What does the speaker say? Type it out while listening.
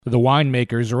The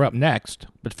Winemakers are up next,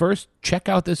 but first, check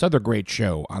out this other great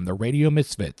show on the Radio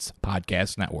Misfits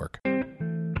Podcast Network.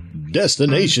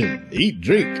 Destination Eat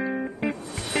Drink.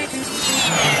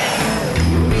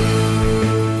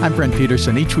 I'm Brent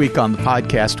Peterson. Each week on the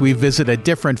podcast, we visit a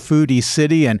different foodie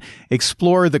city and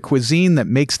explore the cuisine that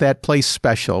makes that place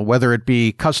special, whether it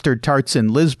be custard tarts in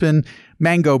Lisbon,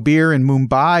 mango beer in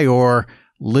Mumbai, or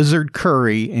lizard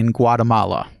curry in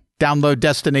Guatemala. Download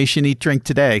Destination Eat Drink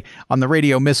today on the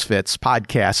Radio Misfits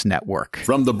Podcast Network.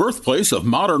 From the birthplace of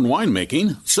modern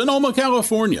winemaking, Sonoma,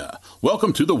 California,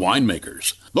 welcome to the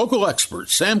Winemakers. Local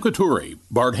experts Sam Couturi,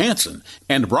 Bart Hansen,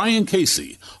 and Brian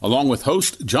Casey, along with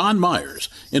host John Myers,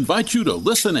 invite you to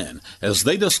listen in as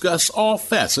they discuss all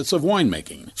facets of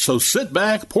winemaking. So sit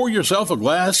back, pour yourself a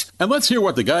glass, and let's hear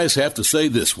what the guys have to say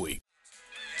this week.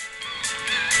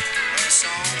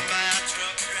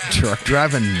 Truck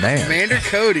driving man. Commander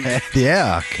Cody.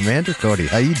 Yeah, Commander Cody.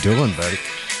 How you doing, buddy?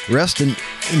 Rest in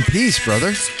peace,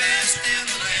 brother.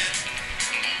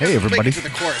 Hey, everybody. Make it to the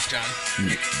chorus, John.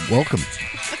 Welcome.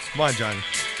 Come on, John.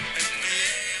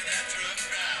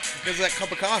 Because of that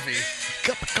cup of coffee.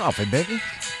 Cup of coffee, baby.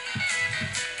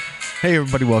 Hey,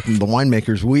 everybody. Welcome to the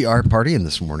Winemakers. We are partying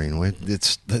this morning.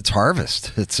 It's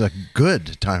harvest. It's a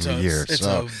good time of year. It's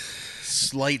a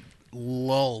slight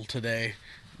lull today.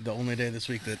 The only day this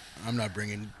week that I'm not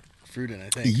bringing fruit in, I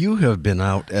think. You have been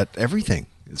out at everything.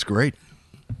 It's great.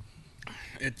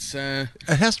 It's It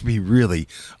has to be really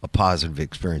a positive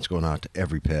experience going out to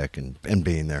every pick and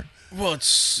being there. Well,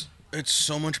 it's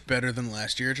so much better than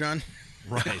last year, John.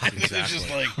 Right, exactly. It's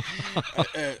just like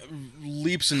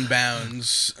leaps and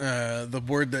bounds. The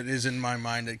word that is in my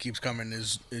mind that keeps coming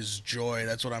is joy.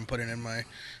 That's what I'm putting in my.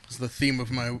 It's the theme of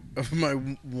my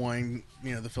wine.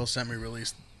 You know, the Phil sent me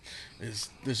release. There's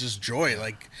just joy.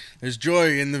 Like there's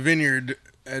joy in the vineyard,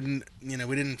 and you know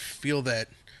we didn't feel that.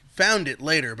 Found it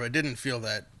later, but didn't feel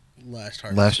that last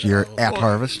harvest. Last year at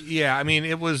harvest. Yeah, I mean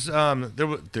it was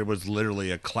there was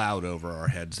literally a cloud over our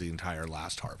heads the entire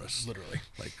last harvest. Literally,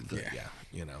 like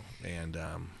you know, and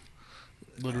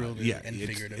literally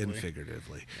and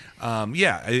figuratively.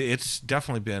 It's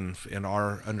definitely been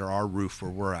under our roof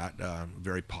where we're at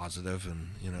very positive, and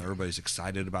you know everybody's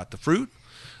excited about the fruit.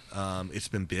 It's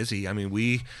been busy. I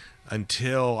mean,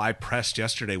 until I pressed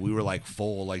yesterday, we were like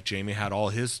full. Like Jamie had all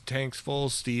his tanks full.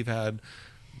 Steve had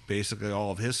basically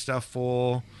all of his stuff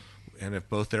full. And if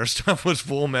both their stuff was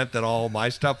full, meant that all my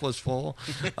stuff was full.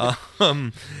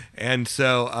 And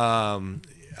so,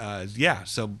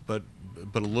 but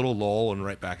a little lull and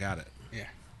right back at it. Yeah.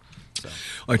 So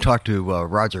I talked to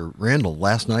Roger Randall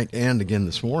last night and again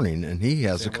this morning, and he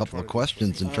has a couple of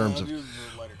questions in terms of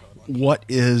what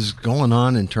is going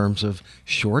on in terms of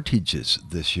shortages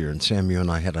this year. And Sam, you and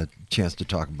I had a chance to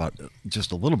talk about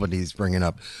just a little bit. He's bringing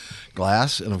up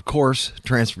glass and, of course,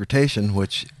 transportation,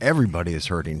 which everybody is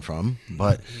hurting from.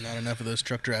 But not enough of those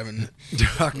truck driving men.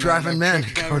 Truck driving man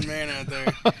out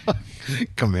there.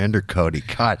 Commander Cody.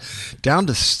 God, down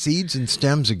to Seeds and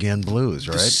Stems Again blues,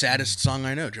 right? The saddest song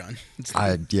I know, John.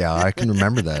 I can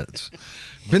remember that. It's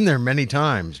been there many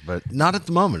times, but not at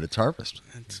the moment. It's harvest.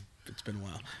 It's been a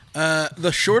while.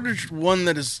 The shortage one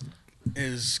that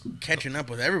is catching up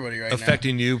with everybody right now.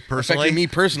 affecting you personally? Affecting me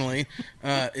personally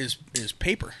is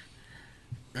paper.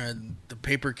 The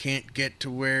paper can't get to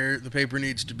where the paper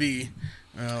needs to be,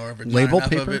 or if it's label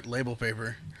not enough paper? of it, label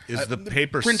paper. Is the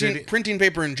paper printing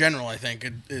paper in general? I think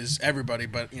it is everybody,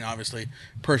 but you know, obviously,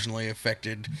 personally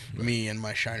affected me and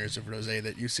my shiners of rosé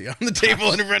that you see on the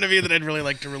table in front of you that I'd really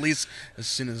like to release as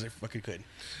soon as I fucking could.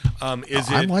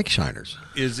 I like shiners.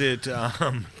 Is it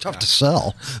tough to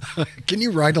sell? Can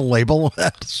you write a label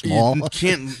that small? You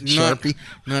can't. Sharpie?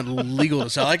 Not legal to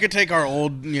sell. I could take our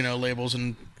old labels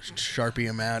and Sharpie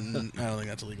them out, and I don't think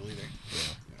that's illegal either.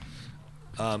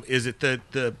 Yeah. Is it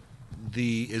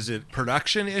is it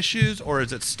production issues, or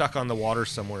is it stuck on the water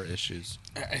somewhere issues?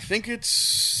 I think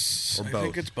it's both. I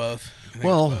think it's both.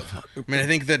 Well, I mean, I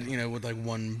think that with like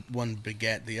one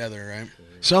beget the other, right?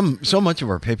 So much of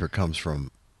our paper comes from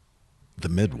the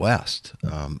Midwest.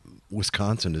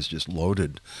 Wisconsin is just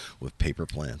loaded with paper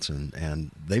plants,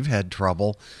 and they've had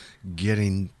trouble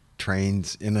getting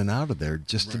trains in and out of there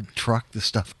just to truck the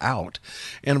stuff out.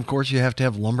 And of course, you have to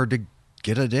have lumber to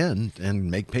get it in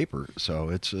and make paper.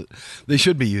 So they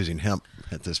should be using hemp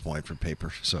at this point for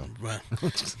paper. So well,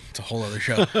 it's a whole other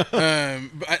show. But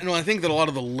I think that a lot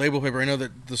of the label paper, I know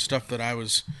that the stuff that I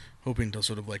was hoping to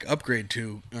sort of like upgrade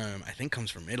to, I think comes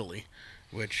from Italy,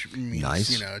 which means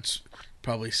nice. It's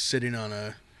probably sitting on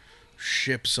a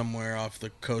ship somewhere off the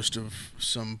coast of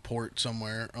some port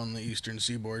somewhere on the eastern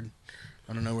seaboard.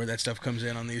 I don't know where that stuff comes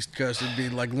in on the East Coast. It'd be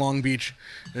like Long Beach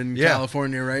in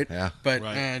California, right? Yeah. But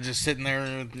just sitting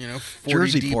there, 40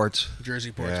 Jersey deep. ports.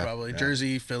 Jersey ports, Yeah, probably. yeah.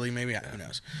 Jersey, Philly, maybe. Who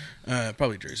knows?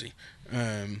 Probably Jersey.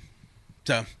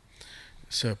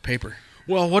 So paper.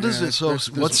 Well, what is it? So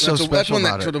what's so special That's one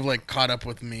about that it? sort of like caught up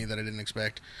with me that I didn't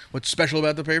expect. What's special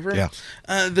about the paper? Yeah.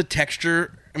 The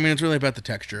texture. I mean, it's really about the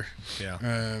texture.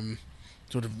 Yeah.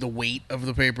 Sort of the weight of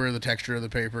the paper, the texture of the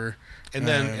paper, And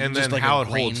then just like how a it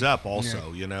holds grain. up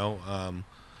also, you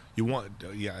want,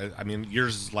 I mean,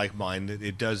 yours is like mine.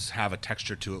 It does have a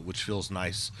texture to it, which feels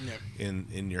nice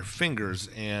in your fingers,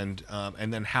 and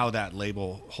then how that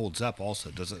label holds up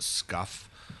also. Does it scuff?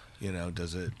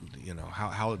 Does it,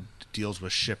 how it deals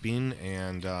with shipping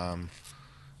and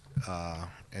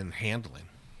handling.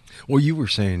 Well, you were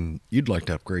saying you'd like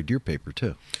to upgrade your paper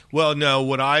too. Well, no,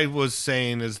 what I was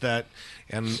saying is that,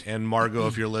 and Margot,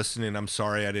 if you're listening, I'm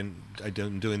sorry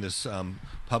I'm doing this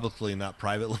publicly, not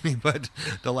privately, but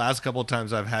the last couple of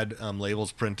times I've had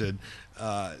labels printed,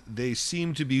 they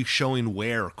seem to be showing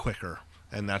wear quicker.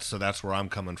 And that's where I'm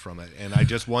coming from it. And I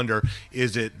just wonder,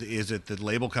 is it the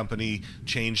label company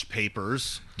changed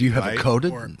papers? Do you have it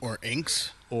coated? or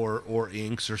inks? Or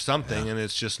inks or something, and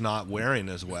it's just not wearing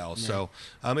as well. So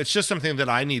it's just something that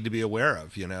I need to be aware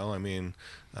of. I mean,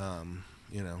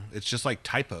 it's just like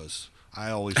typos.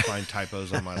 I always find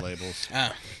typos on my labels.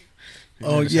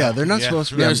 Oh yeah, they're not supposed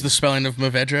to be. There's the spelling of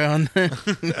Movedra on there.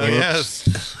 Oh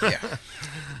yes.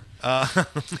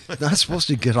 It's not supposed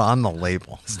to get on the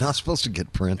label. It's not supposed to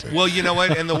get printed. Well, you know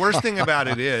what? And the worst thing about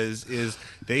it is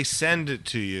they send it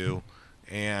to you,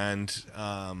 and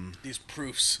These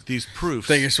proofs that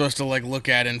that you're supposed to like look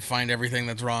at and find everything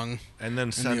that's wrong, and then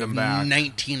and send you them have back.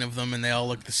 19 of them, and they all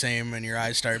look the same, and your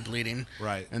eyes start bleeding.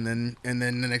 Right. And then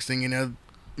the next thing you know,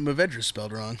 Movedra's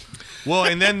spelled wrong. Well,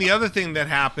 and then the other thing that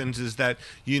happens is that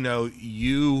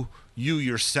you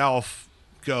yourself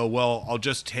go, well, I'll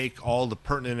just take all the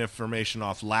pertinent information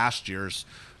off last year's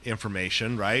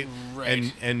information, right?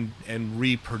 Right. And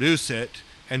reproduce it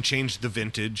and change the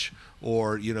vintage,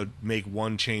 or make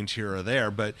one change here or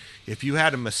there. But if you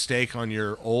had a mistake on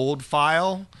your old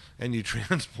file and you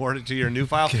transport it to your new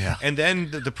file, and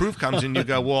then the proof comes and you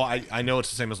go, well, I know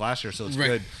it's the same as last year, so it's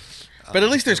good. But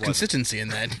at least there's consistency in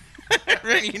that.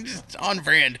 Right? You just on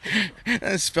brand.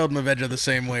 I spelled Movedra the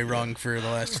same way wrong for the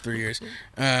last 3 years.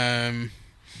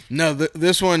 No,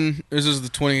 this is the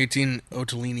 2018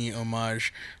 Ottolini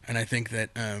homage, and I think that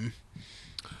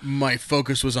my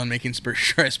focus was on making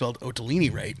sure I spelled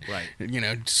Ottolini right.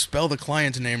 Right. Spell the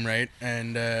client's name right,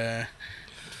 and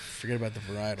forget about the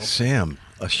varietal. Sam,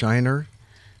 a shiner,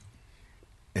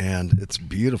 and it's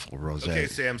beautiful rosé. Okay,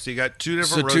 Sam, so you got two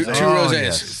different two rosés. rosés.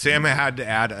 yes. Sam had to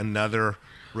add another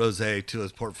rosé to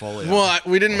his portfolio. Well,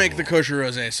 we didn't make the kosher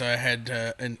rosé, so I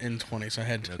had in 20. So I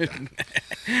had.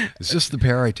 Is this the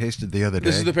pear I tasted the other day?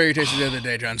 This is the pear you tasted the other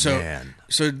day, John. So, Man.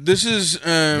 so this is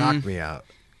Knocked me out.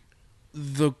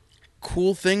 the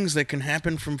cool things that can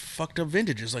happen from fucked up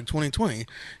vintages like 2020.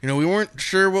 We weren't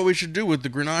sure what we should do with the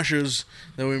Grenaches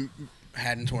that we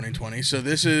had in 2020. So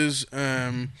this is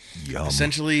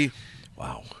essentially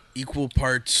equal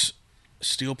parts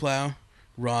Steel Plow,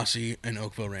 Rossi, and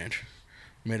Oakville Ranch.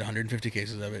 Made 150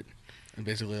 cases of it, and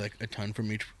basically like a ton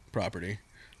from each property,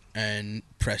 and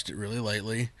pressed it really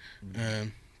lightly.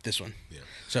 This one. Yeah.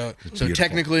 So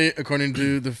technically, according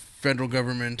to the federal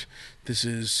government, this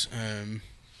is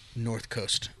North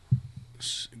Coast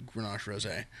Grenache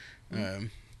Rosé.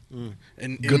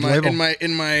 Good label.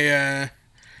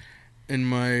 In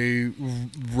my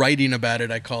writing about it,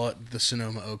 I call it the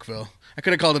Sonoma Oakville. I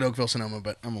could have called it Oakville Sonoma,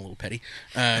 but I'm a little petty.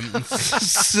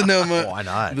 Sonoma. Why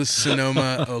not? The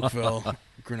Sonoma Oakville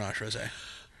Grenache Rosé.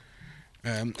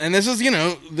 And this is,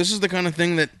 this is the kind of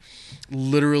thing that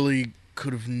literally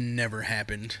could have never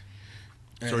happened.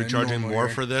 So are you charging more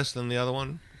for this than the other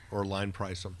one, or line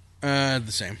price them? The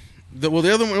same. The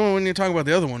other one, when you talk about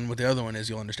the other one, what the other one is,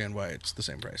 you'll understand why it's the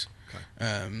same price.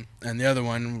 Okay. And the other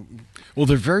one... Well,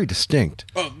 they're very distinct.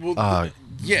 Oh, well,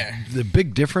 yeah. The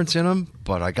big difference in them,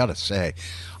 but I got to say,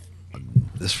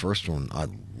 this first one I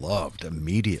loved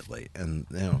immediately. And,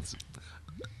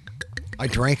 I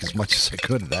drank as much as I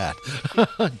could of that.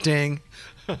 Dang.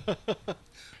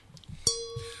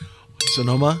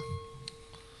 Sonoma,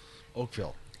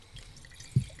 Oakville.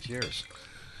 Cheers.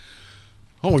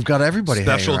 Oh, we've got everybody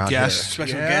Special hanging around guest. here.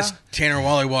 Special guest, Tanner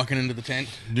Walle walking into the tent.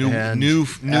 Newly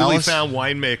Alice? found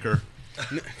winemaker.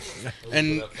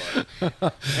 And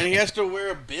he has to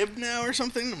wear a bib now or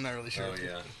something? I'm not really sure. Oh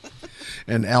yeah.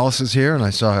 And Alice is here, and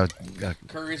I saw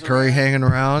Curry's Curry around. hanging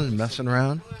around and messing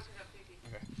around.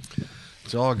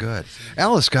 It's all good.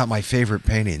 Alice got my favorite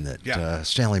painting that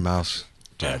Stanley Mouse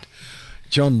did.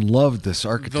 Joan loved this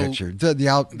architecture, the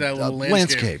little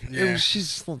landscape. Yeah.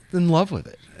 She's in love with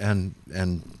it, and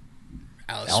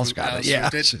Alice got it. Yeah,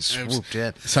 swooped she swooped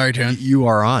it. Sorry, Joan. You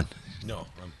are on. No.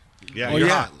 Yeah, Oh, you're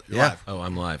yeah. hot. You're Yeah. live. Oh,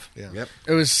 I'm live. Yeah. Yep.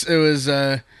 It was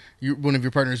one of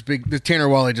your partners, the Tanner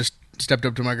Walle, just stepped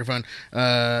up to the microphone.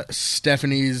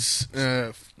 Stephanie's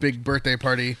big birthday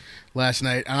party last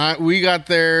night. We got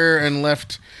there and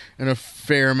left in a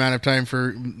fair amount of time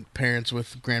for parents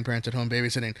with grandparents at home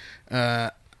babysitting.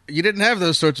 You didn't have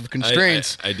those sorts of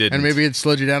constraints. I didn't. And maybe it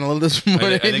slowed you down a little this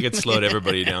morning. I think it slowed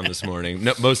everybody down this morning.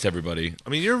 No, most everybody. I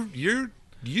mean,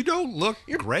 you don't look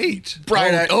great.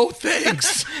 Bright-eyed. Oh,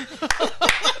 thanks.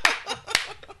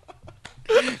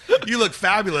 You look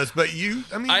fabulous, but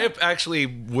I actually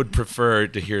would prefer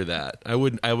to hear that.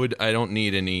 I don't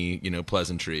need any,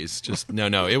 pleasantries. Just no.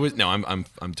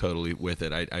 I'm totally with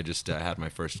it. I just had my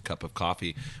first cup of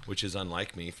coffee, which is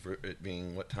unlike me for it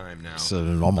being what time now?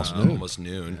 So almost noon. Almost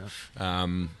noon. Yeah.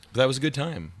 But that was a good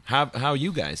time. How are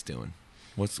you guys doing?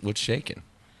 What's shaking?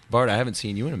 Bart, I haven't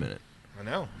seen you in a minute. I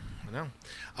know.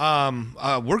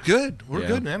 We're good. We're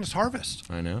good, man. It's harvest.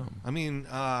 I know. I mean,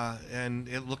 and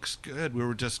it looks good. We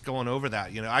were just going over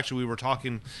that. Actually, we were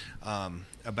talking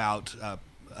about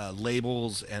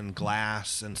labels and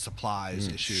glass and supplies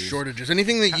issues. Shortages.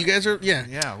 Anything that you guys are... Yeah.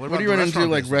 Yeah. What do you run into,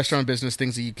 like, restaurant business,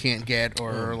 things that you can't get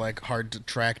or, like, hard to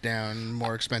track down,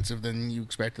 more expensive than you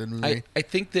expected them to be? I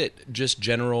think that just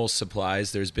general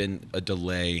supplies, there's been a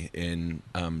delay in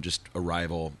just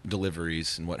arrival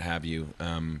deliveries and what have you.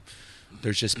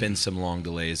 There's just been some long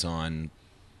delays on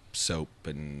soap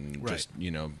and just,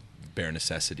 bare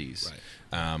necessities.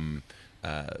 Right.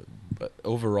 But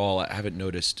overall, I haven't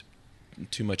noticed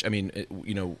too much. I mean,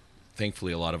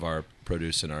 thankfully, a lot of our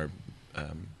produce and our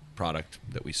product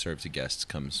that we serve to guests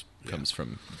comes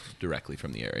from directly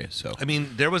from the area. So I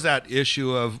mean, there was that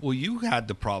issue of you had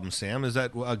the problem, Sam. Is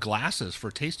that glasses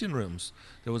for tasting rooms?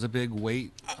 There was a big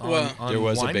wait on there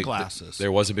was wine glasses.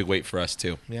 There was a big wait for us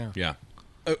too. Yeah.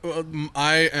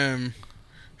 I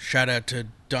shout out to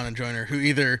Don and Joyner, who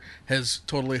either has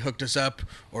totally hooked us up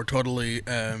or totally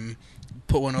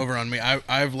put one over on me.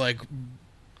 I've like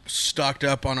stocked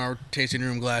up on our tasting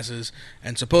room glasses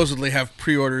and supposedly have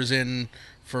pre-orders in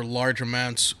for large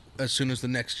amounts as soon as the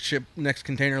next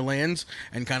container lands,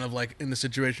 and kind of like in the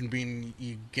situation being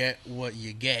you get what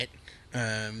you get,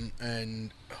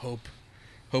 and hope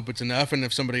it's enough. And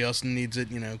if somebody else needs it,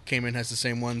 Cayman has the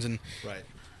same ones, and Right.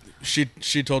 She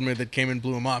told me that Cayman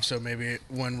blew him off, so maybe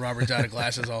when Robert's out of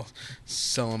glasses, I'll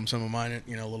sell him some of mine at,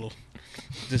 a little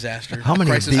disaster. How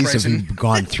many of crisis these pricing. have you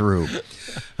gone through?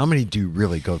 How many do you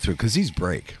really go through? Because these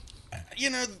break.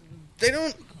 They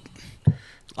don't.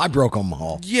 I broke them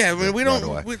all. Yeah, I mean, we right don't.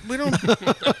 away. We don't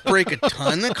break a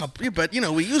ton, but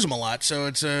we use them a lot, so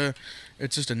it's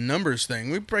just a numbers thing.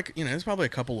 We break. It's probably a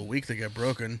couple a week that get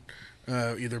broken,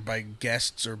 either by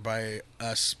guests or by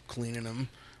us cleaning them.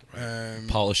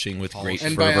 polishing with great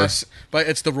And fervor. by us,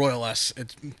 it's the royal us.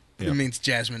 It means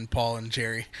Jasmine, Paul, and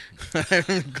Jerry. I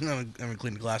haven't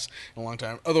cleaned the glass in a long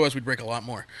time. Otherwise, we'd break a lot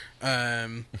more.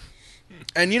 And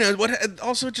what?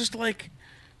 Also, just like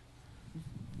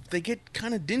they get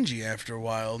kind of dingy after a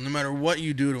while. No matter what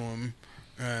you do to them.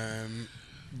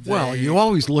 Well, you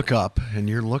always look up and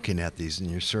you're looking at these and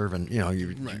you're serving.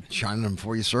 You're shining them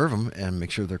before you serve them and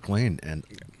make sure they're clean. And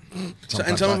some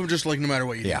of them just like no matter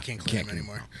what you do, Yeah, you can't clean them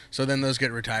anymore. So then those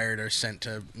get retired or sent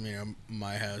to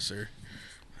my house, or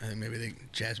I think maybe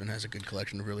Jasmine has a good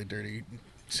collection of really dirty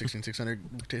 16600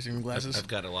 tasting room glasses. I've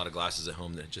got a lot of glasses at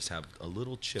home that just have a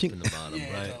little chip in the bottom.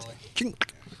 Yeah, totally.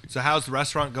 So how's the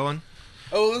restaurant going?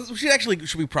 Oh,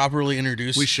 should we properly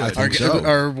introduce? We should. I think so.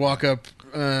 Our walk-up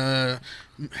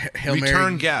Hail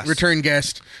Mary return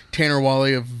guest Tanner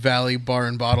Walle of Valley Bar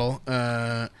and Bottle.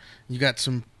 You got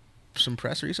some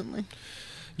press recently?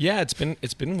 Yeah, it's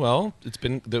been well.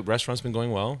 The restaurant's been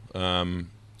going well.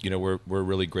 We're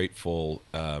really grateful.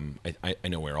 I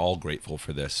know we're all grateful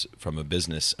for this from a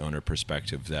business owner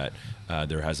perspective, that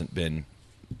there hasn't been,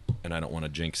 and I don't want to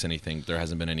jinx anything, there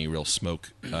hasn't been any real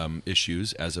smoke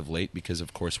issues as of late, because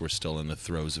of course we're still in the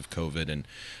throes of COVID and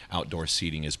outdoor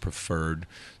seating is preferred.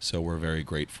 So we're very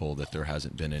grateful that there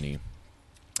hasn't been any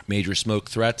major smoke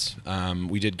threats.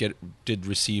 We did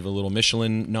receive a little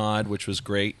Michelin nod, which was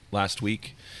great last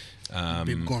week.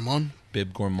 Bib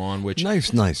Gourmand, which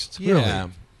nice. yeah,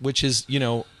 Really. which is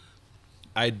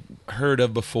I'd heard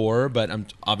of before, but I'm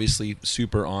obviously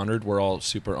super honored. We're all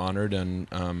super honored, and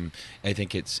I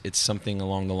think it's something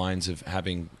along the lines of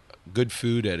having good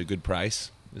food at a good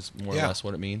price is more or less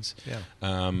what it means. Yeah.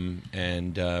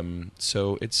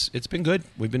 So it's been good.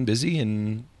 We've been busy,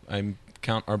 and I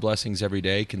count our blessings every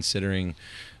day, considering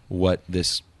what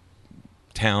this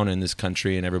town in this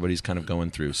country, and everybody's kind of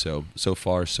going through. So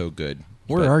far, so good.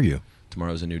 Where are you?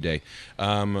 Tomorrow's a new day.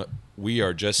 We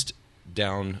are just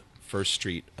down First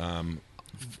Street,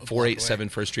 487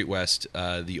 First Street West,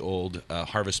 the old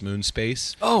Harvest Moon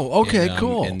space. Oh, okay,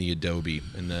 cool. In the Adobe,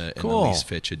 in the Lease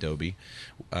Fitch Adobe.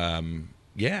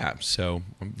 Yeah, so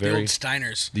I'm very The old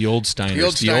Steiners. The old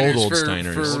Steiners. The old old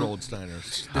Steiners. Steiners. Old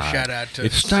Steiners. The shout out to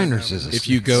If Steiners is If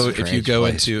you go strange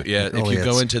place. into It really if you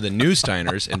go is. into the new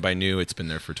Steiners, and by new it's been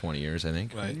there for 20 years, I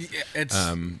think. Right. Yeah, it's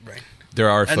right. There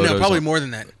are photos. No, probably more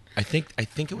than that. I think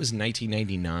it was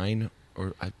 1999,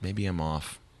 or maybe I'm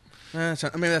off. That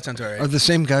sounds all right. Are the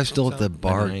same guys still at the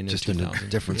bar, 99 and just in a 2000.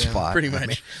 different Yeah, spot? pretty I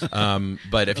much. mean,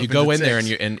 But if you Opens go at in there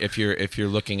 6. and if you're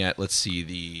looking at, let's see,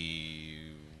 the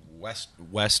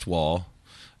west wall,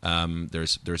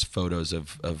 there's photos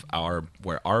of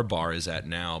where our bar is at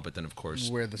now, but then of course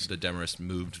Where the the- Demarest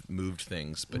moved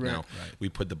things, but Right. now we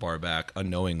put the bar back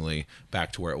unknowingly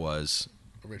back to where it was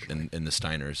Originally. in the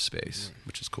Steiners space,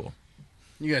 which is cool.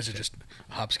 You guys are just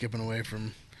hop skipping away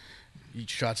from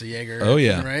shots of Jaeger. Oh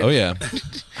yeah, right? oh yeah.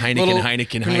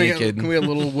 Heineken. Can we get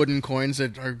little wooden coins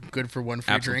that are good for one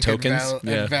free Absolute drink tokens?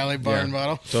 at Valley Bar and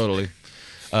Bottle? Totally.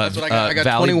 That's what I got. I got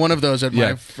Valley- 21 of those at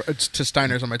Yeah. to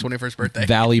Steiner's on my 21st birthday.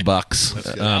 Valley Bucks.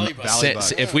 Valley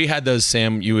Bucks. If we had those,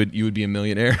 Sam, you would be a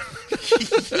millionaire.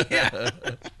 Yeah.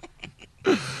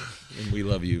 And we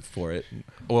love you for it.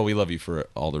 Well, we love you for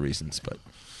all the reasons, but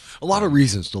a lot of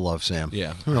reasons to love Sam.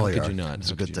 Yeah. really How could are. you not? It's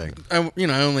a How good could you thing.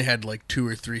 I only had like 2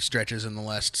 or 3 stretches in the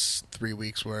last 3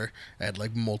 weeks where I had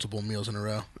like multiple meals in a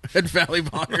row at Valley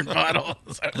Bar and Bottle.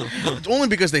 So, it's only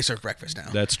because they serve breakfast now.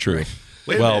 that's true.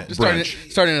 Wait a Well, minute.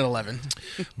 Starting at 11.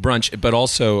 brunch, but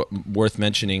also worth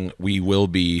mentioning, we will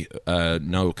be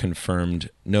no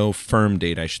firm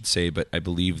date, I should say, but I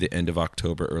believe the end of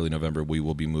October, early November, we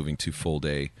will be moving to full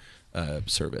day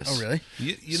service. Oh, really?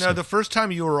 You know, the first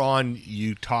time you were on,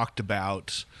 you talked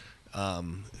about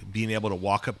being able to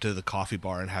walk up to the coffee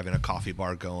bar and having a coffee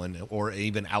bar going, or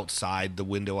even outside, the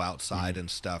window outside and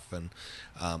stuff. And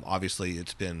obviously,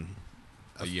 it's been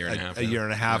A year and a half. a year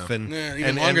and a half, Yeah. and Yeah, even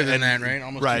and- longer and- than and- that, right?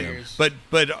 Almost right. 2 years. But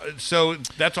so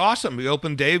that's awesome. The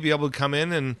open day, be able to come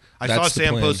in, and I saw That's the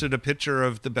Sam plan. posted a picture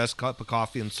of the best cup of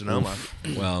coffee in Sonoma.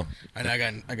 Well, And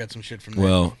I got some shit from that.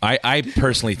 well, I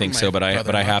personally think My so, but I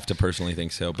brother-in-law. have to personally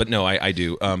think so. But no, I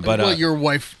do. But well, your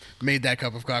wife made that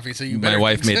cup of coffee, so you my better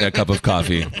wife made that cup of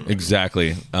coffee.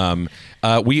 Exactly.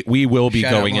 We will be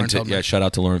Shout out going Lauren into Feldman. shout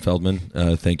out to Lauren Feldman.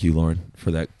 Thank you, Lauren, for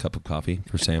that cup of coffee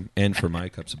for Sam and for my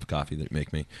cups of coffee that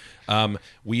make me.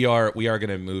 We are going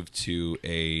to move to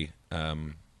a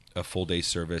full day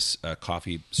service,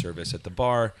 coffee service at the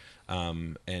bar,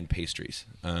 and pastries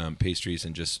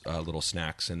and just little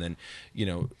snacks, and then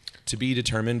to be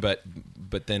determined, but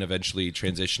then eventually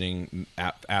transitioning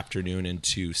afternoon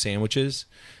into sandwiches.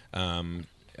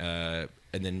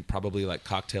 And then probably like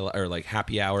cocktail or like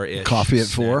happy hour ish. Coffee at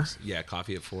 4? Yeah,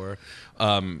 coffee at 4.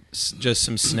 Just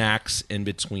some snacks in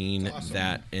between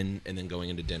that, and then going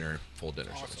into dinner, full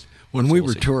dinner. Awesome. When So we we'll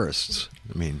were see. tourists,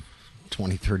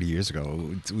 20, 30 years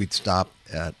ago, we'd stop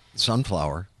at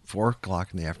Sunflower, 4 o'clock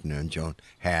in the afternoon. Joan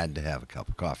had to have a cup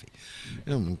of coffee.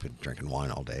 We've been drinking wine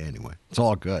all day anyway. It's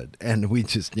all good. And we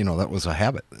just, that was a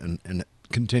habit, and it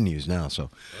continues now. So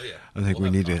Oh, yeah. I think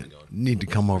We'll we have need coffee going. need to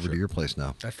come over to your place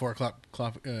now. That 4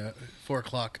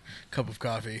 o'clock cup of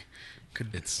coffee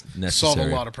could It's solve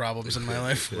necessary. a lot of problems in my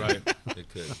life. Right. It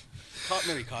could.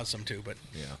 Maybe cause some too, but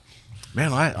Yeah.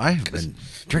 Man, I have been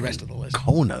rest of drinking the list.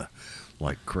 Kona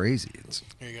like crazy. It's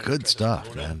You gotta good try stuff, the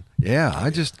Kona. man. Yeah, I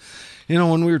just,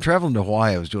 when we were traveling to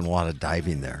Hawaii, I was doing a lot of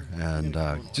diving there, and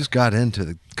just got into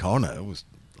the Kona.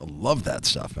 I love that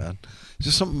stuff, man.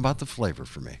 Just something about the flavor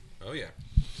for me. Oh yeah.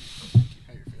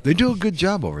 They do a good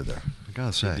job over there, I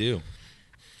gotta say. I do.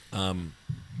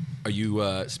 Are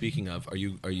you speaking of? Are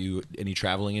you any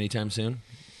traveling anytime soon?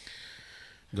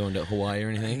 Going to Hawaii or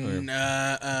anything?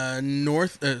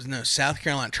 Or? South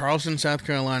Carolina, Charleston, South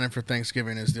Carolina for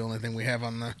Thanksgiving is the only thing we have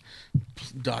on the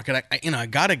docket. I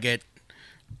gotta get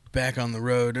back on the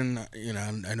road, and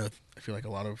I feel like a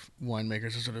lot of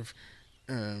winemakers are sort of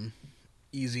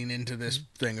easing into this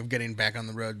thing of getting back on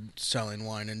the road, selling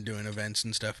wine and doing events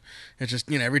and stuff. It's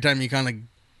just every time you kind of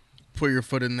put your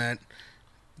foot in that,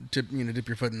 dip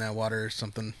your foot in that water,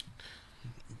 something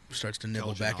starts to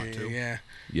nibble Tells you back not at to. you. Yeah,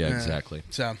 Yeah, exactly.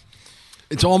 So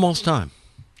It's almost time.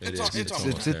 It It's is. al- it's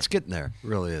almost It's getting there. It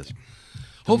really is. there.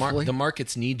 Hopefully. The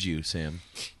markets need you, Sam.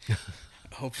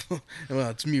 hopefully, well,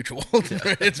 it's mutual.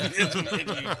 it's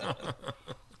mutual.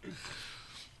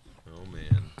 Oh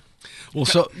man. Well,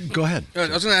 so go ahead. I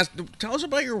was going to ask, tell us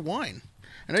about your wine.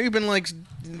 I know you've been like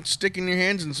sticking your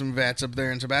hands in some vats up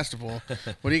there in Sebastopol.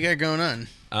 What do you got going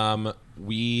on?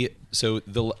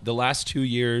 The last 2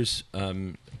 years,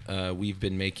 we've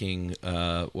been making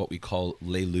what we call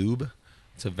Le Lube.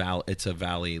 It's a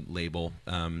Valley label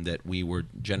that we were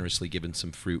generously given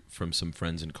some fruit from some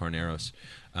friends in Carneros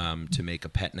to make a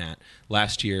pet nat.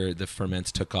 Last year, the ferments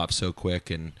took off so quick,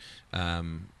 and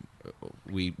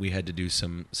we had to do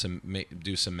some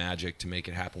magic to make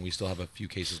it happen. We still have a few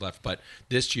cases left, but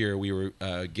this year we were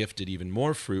gifted even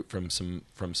more fruit from some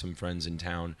friends in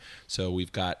town. So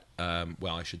we've got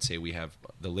I should say we have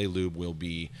the Le Lube will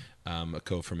be a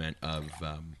co-ferment of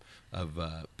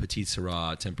Petit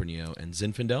Syrah, Tempranillo, and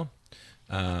Zinfandel.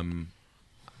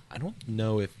 I don't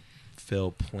know if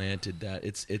Phil planted that.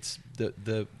 It's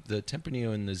the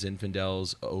Tempranillo and the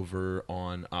Zinfandels over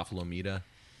on Afalomita.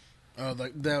 Oh,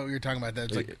 like that you're talking about?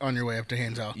 That's like on your way up to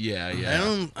Hansel. Yeah.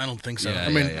 I don't think so. Yeah, I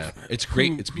mean, it's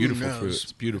great. It's beautiful knows? fruit.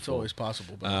 It's beautiful. It's always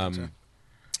possible. But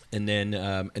and then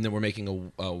we're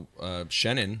making a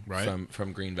Shannon Right.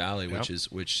 from Green Valley, Yep.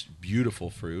 which beautiful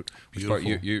fruit. Beautiful.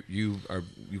 You've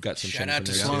got some shout Shannon out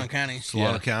to from there Solano too. County.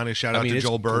 Solano Yeah. County. Shout out to it's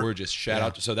Joel Burt. gorgeous. Shout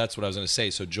out. So that's what I was going to say.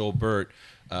 So Joel Burt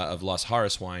of Los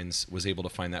Harris Wines was able to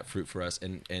find that fruit for us,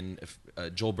 and if,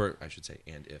 Joel Burt, I should say,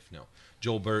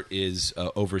 Joel Burt is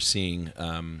overseeing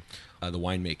the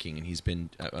winemaking, and he's been,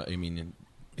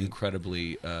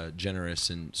 incredibly generous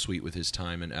and sweet with his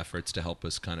time and efforts to help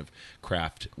us kind of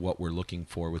craft what we're looking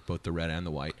for with both the red and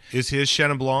the white. Is his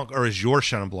Chenin Blanc or is your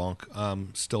Chenin Blanc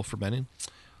still fermenting?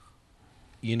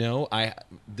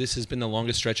 This has been the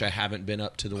longest stretch I haven't been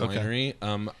up to the winery.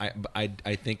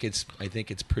 I think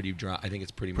it's pretty dry. I think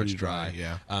it's pretty much dry.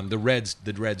 Yeah. The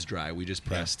red's dry. We just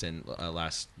pressed in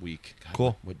last week. God,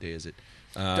 Cool. What day is it?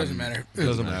 Doesn't matter.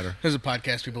 Doesn't matter. There's a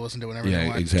podcast people listen to whenever they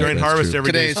want. exactly. During That's harvest, true.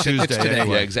 every day is Today is- Tuesday. it's today.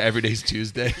 anyway. Every day's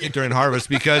Tuesday. During harvest,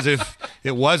 because if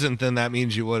it wasn't, then that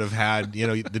means you would have had,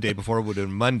 the day before would have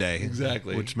been Monday.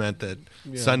 Exactly. Which meant that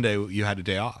Sunday you had a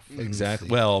day off. Exactly.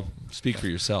 Well, speak for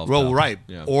yourself. Well, though. right.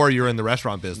 Yeah. Or you're in the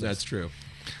restaurant business. That's true.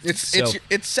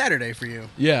 It's Saturday for you.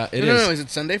 Yeah, it is. No, is it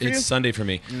Sunday for you? It's Sunday for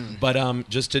me. But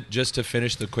just to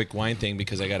finish the quick wine thing,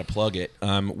 because I got to plug it.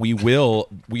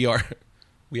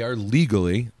 We are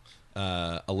legally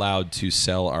allowed to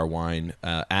sell our wine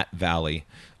at Valley.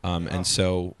 And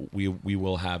so we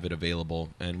will have it available,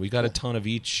 and we got a ton of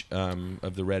each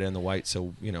of the red and the white.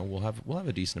 So we'll have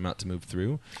a decent amount to move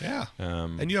through. Yeah.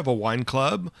 And you have a wine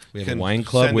club. We have Can a wine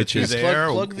club, send it which to is there.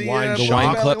 Plug the, wine the shop.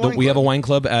 wine club. We have a wine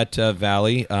club at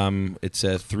Valley. It's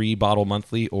a 3-bottle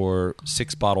monthly or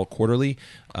 6-bottle quarterly.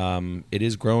 It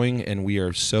is growing, and we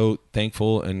are so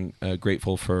thankful and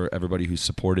grateful for everybody who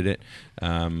supported it.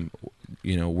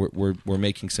 We're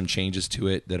making some changes to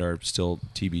it that are still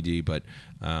TBD, but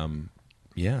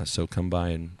so come by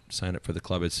and sign up for the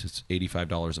club. It's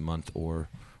 $85 a month or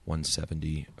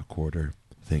 $170 a quarter.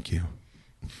 Thank you.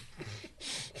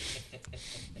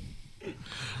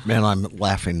 Man, I'm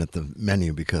laughing at the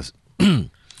menu because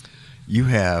you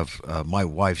have my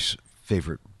wife's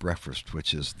favorite breakfast,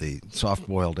 which is the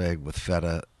soft-boiled egg with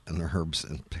feta and herbs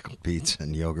and pickled beets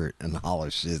and yogurt and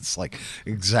olives. It's like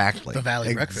exactly The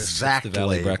Valley breakfast. Exactly The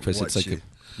Valley breakfast. what It's like she- a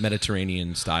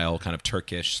Mediterranean style, kind of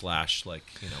Turkish /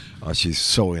 Oh, she's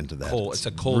so into that. cold. It's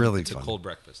a cold. really It's fun. a cold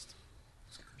breakfast.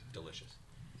 It's delicious.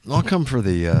 I'll come for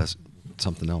the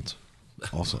something else.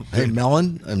 Also, hey,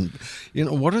 melon, and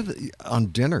what are the on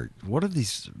dinner? What are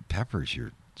these peppers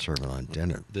you're serving on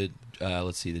dinner?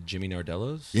 Let's see, the Jimmy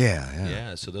Nardellos.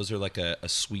 Yeah. So those are like a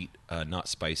sweet, not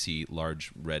spicy,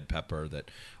 large red pepper that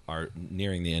are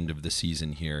nearing the end of the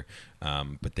season here,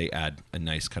 but they add a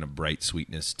nice kind of bright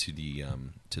sweetness to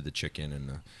the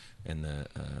chicken and the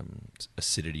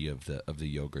acidity of the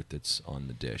yogurt that's on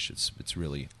the dish. It's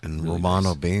really And really Romano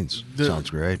nice. beans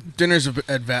sounds great. Dinners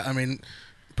at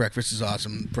breakfast is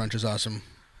awesome. Brunch is awesome.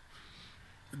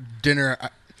 Dinner,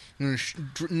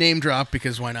 name drop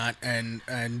because why not? And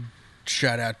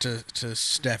shout out to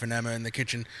Steph and Emma in the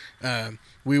kitchen.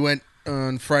 We went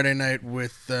on Friday night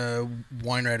with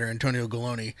wine writer Antonio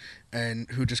Galoni, and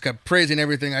who just kept praising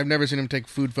everything. I've never seen him take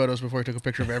food photos before. He took a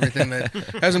picture of everything that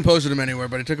hasn't posted him anywhere,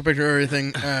 but he took a picture of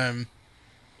everything.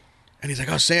 And he's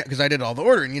like, "Oh, Sam," because I did all the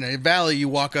ordering. At Valley, you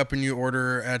walk up and you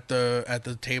order at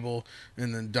the table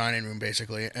in the dining room,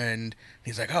 basically. And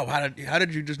he's like, "Oh, how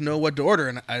did you just know what to order?"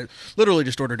 And I literally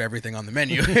just ordered everything on the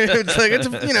menu. It's like it's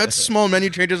a small menu,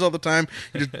 changes all the time.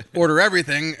 You just order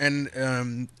everything, and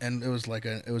it was like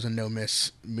it was a no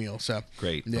miss meal. So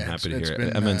Great. yeah, I'm happy to it's hear been,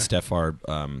 it. Emma and Steph are,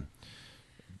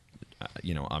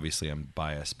 obviously I'm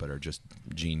biased, but are just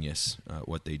genius at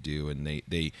what they do, and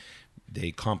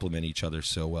they complement each other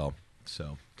so well.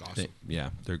 So Awesome.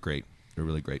 they're great. They're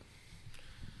really great.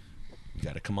 you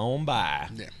got to come on by.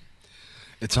 Yeah.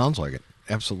 It sounds like it.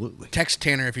 Absolutely. Text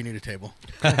Tanner if you need a table.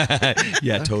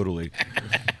 Yeah, totally.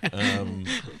 And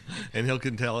he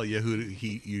can tell you who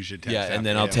you should text. Yeah, and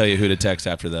then after. I'll tell you who to text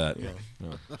after that.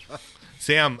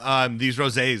 Sam, these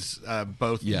rosés,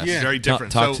 both Yes. Yeah. very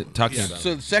different. Talk so, to me about it.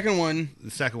 So the second one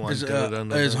the second one is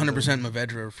 100%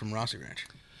 Movedra from Rossi Ranch.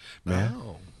 Man.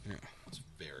 Oh, It's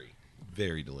very,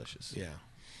 very delicious. yeah.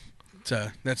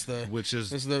 That's the Which is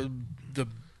that's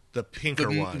the pinker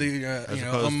one. the as you know,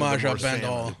 opposed to the homage more up and salmon.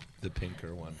 all. The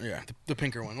pinker one. Yeah, the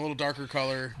pinker one, a little darker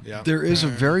color. Yeah. There is a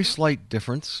very slight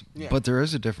difference, Yeah. but there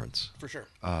is a difference. For sure.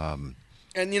 Um,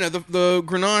 And the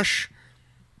Grenache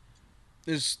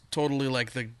is totally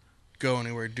like the go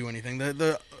anywhere, do anything.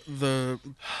 The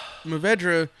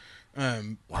Movedra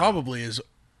probably is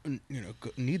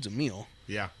needs a meal.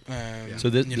 Yeah. So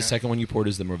you the know, second one you poured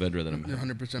is the Movedra that I'm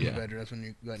 100% Yeah. Movedra. That's when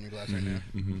you got in your glass right now.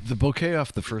 the bouquet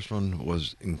off the first one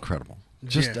was incredible.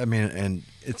 Just, Yeah. I mean, and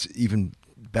it's even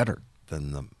better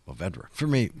than the Movedra for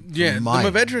me. for Yeah, mine.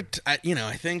 the Movedra.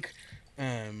 I think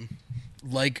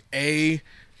like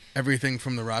everything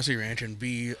from the Rossi Ranch and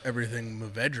B everything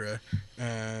Movedra.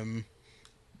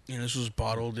 This was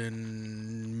bottled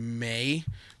in May.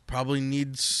 Probably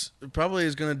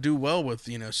is going to do well with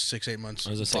 6-8 months. I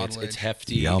was gonna say bottle it's age.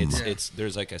 hefty. Yum. It's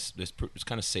there's like it's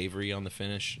kind of savory on the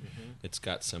finish. It's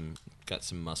got some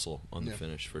muscle on the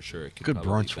finish for sure. It could Good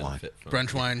probably brunch wine. benefit from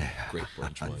Brunch wine. Great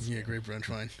brunch wine. Yeah, great brunch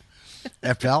wine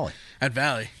At Valley. at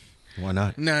Valley. Why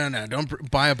not? No. Don't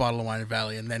buy a bottle of wine at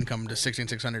Valley and then come to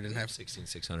 16600 and have.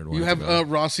 16600 wine. You have a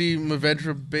Rossi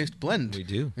Movedra based blend. We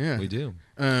do. Yeah. We do.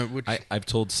 Which I've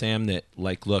told Sam that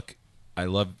look, I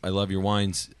love your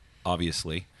wines,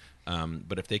 obviously,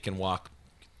 but if they can walk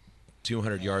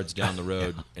 200 yards down the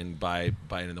road and buy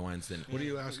any of the wines, then What are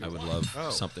you asking? I would love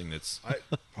Oh. something that's I-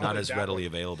 not probably as that readily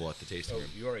one. available at the tasting room.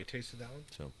 You already tasted that one?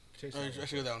 So Taste I that one.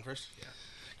 should go that one first.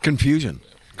 Confusion.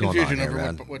 Going Confusion on here,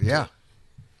 over man. what yeah.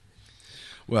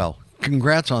 Well,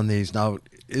 congrats on these. Now,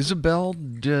 Isabel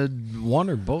did one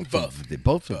or both of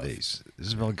these.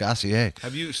 Isabel Gassier.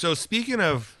 Have you? So speaking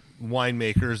of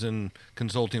winemakers and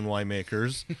consulting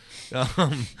winemakers,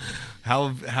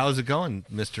 how's it going,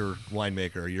 Mr.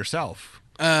 Winemaker? Yourself,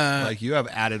 like you have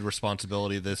added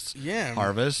responsibility this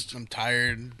harvest. I'm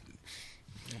tired.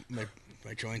 My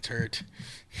joints hurt.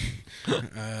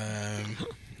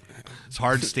 It's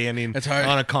hard standing It's hard.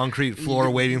 on a concrete floor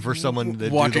waiting for someone to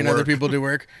Watching do the other work. people do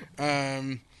work.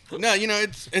 No,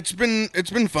 it's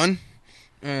been fun.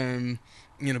 Being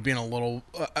a little.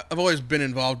 I've always been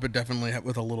involved, but definitely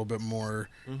with a little bit more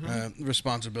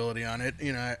responsibility on it.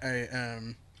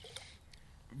 I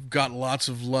got lots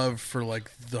of love for like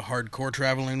the hardcore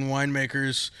traveling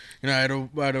winemakers. I had a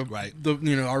Right.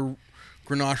 our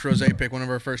Grenache Rosé pick, one of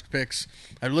our first picks.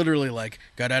 I literally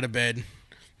got out of bed,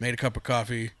 made a cup of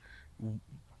coffee,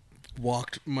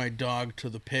 walked my dog to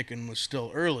the pick, and was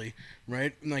still early.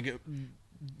 Right,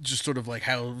 just sort of like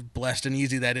how blessed and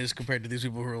easy that is compared to these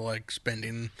people who are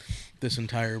spending this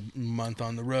entire month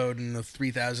on the road and the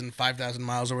 3,000, 5,000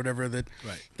 miles or whatever that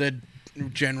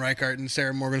Jen Reichart and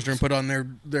Sarah Morgenstern put on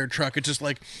their truck. It's just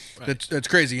that's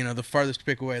crazy. The farthest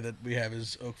pick away that we have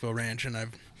is Oakville Ranch, and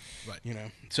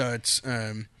so it's It's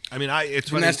from funny.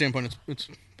 that standpoint, it's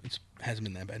hasn't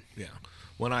been that bad. Yeah.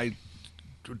 When I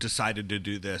decided to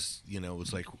do this, it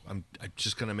was like I'm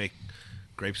just gonna make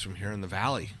grapes from here in the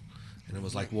valley. And it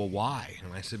was like, well, why?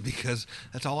 And I said, because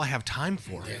that's all I have time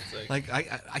for. I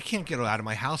can't get out of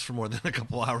my house for more than a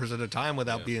couple hours at a time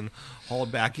without being hauled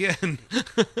back in.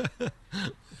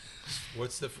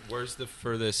 where's the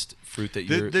furthest fruit that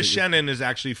The you're Shannon is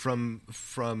actually from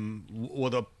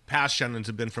the past Shannons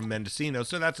have been from Mendocino,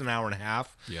 so that's an hour and a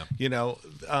half. Yeah.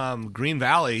 Green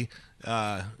Valley,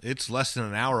 it's less than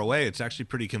an hour away. It's actually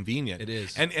pretty convenient. It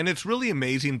is. And it's really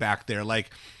amazing back there.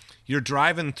 You're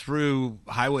driving through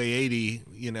Highway 80,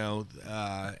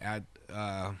 at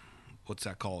what's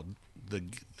that called?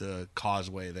 The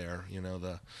causeway there,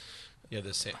 the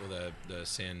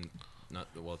sand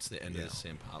it's the end of the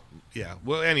sand pop. Yeah.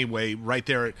 Well, anyway, right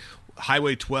there at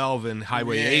Highway 12 and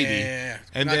Highway 80. Yeah.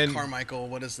 And Not then Carmichael.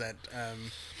 What is that?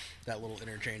 That little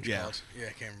interchange called? Yeah,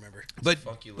 I can't remember. but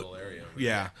Funky little area.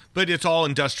 yeah, but it's all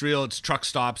industrial. It's truck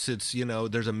stops. It's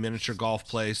there's a miniature golf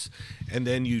place, and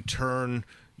then you turn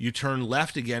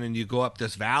left again, and you go up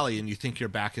this valley, and you think you're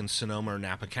back in Sonoma or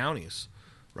Napa counties,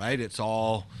 right? It's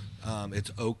all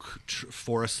it's oak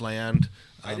forest land.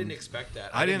 I didn't expect that.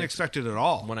 I didn't expect it at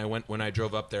all. When I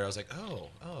drove up there, I was like, oh,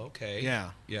 okay.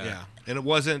 Yeah. Yeah. And it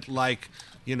wasn't like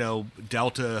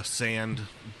Delta sand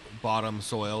bottom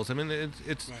soils. I mean,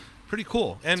 it's pretty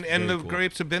cool, and the cool.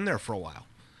 grapes have been there for a while.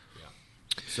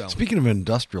 So Speaking of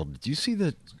industrial, did you see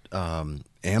that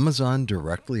Amazon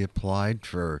directly applied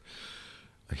for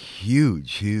a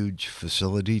huge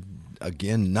facility?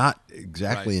 Again, not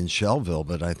exactly Right. in Shelville,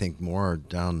 but I think more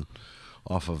down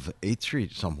off of 8th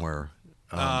Street somewhere.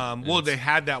 well, they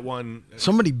had that one.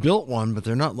 Somebody built one, but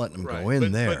they're not letting them go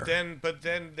in there. But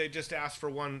then they just asked for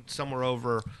one somewhere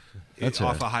over That's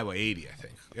off it. of Highway 80, I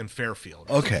think, in Fairfield.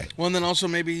 Okay. Well, and then also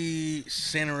maybe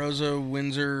Santa Rosa,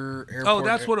 Windsor Airport. Oh,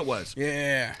 that's what it was.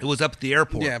 Yeah. It was up at the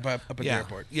airport. Yeah, up at the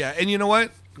airport. Yeah, and you know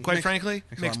what? Quite Makes- frankly,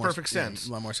 makes a makes lot more- perfect sense.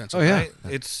 A lot more sense. Oh, yeah. Right?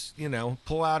 It's,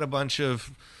 pull out a bunch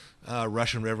of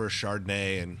Russian River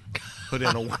Chardonnay and put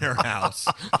in a warehouse.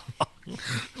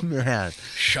 Man.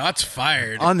 Shots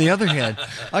fired. On the other hand,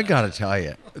 I got to tell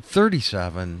you,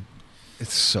 37,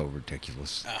 it's so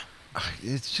ridiculous.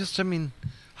 It's just, I mean,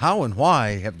 how and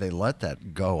why have they let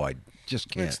that go? I just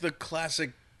can't. It's the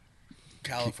classic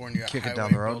California Kick it highway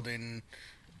down the road. building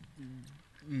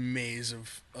maze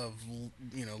of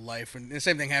life, and the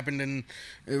same thing happened in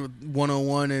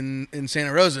 101 in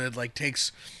Santa Rosa. It like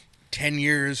takes 10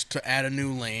 years to add a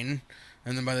new lane,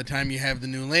 and then by the time you have the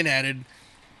new lane added,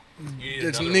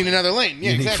 it's need another lane.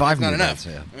 Yeah, You need exactly. 5 it's not new enough.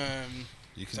 lanes,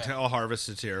 You can tell harvest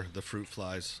is here. The fruit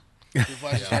flies. Blue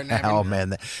flies are starting to happen. Oh,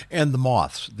 man. And the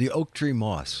moths, the oak tree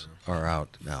moths are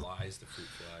out now. Flies, the fruit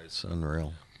flies. It's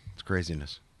unreal. It's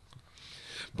craziness.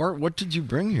 Bart, what did you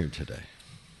bring here today?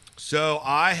 So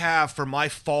I have for my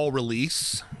fall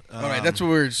release. All right, that's what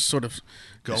we're sort of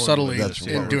Going subtly with That's what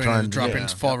we're doing. trying to Dropping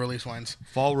do. fall release wines.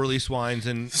 Fall release wines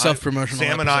and Self-promotional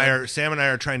Sam and I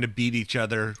are trying to beat each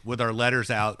other with our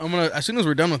letters out. I'm gonna as soon as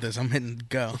we're done with this, I'm hitting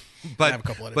go. I But have a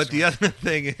couple edits but the tomorrow. other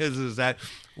thing is that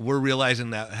we're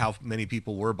realizing that how many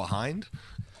people were behind,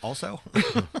 also.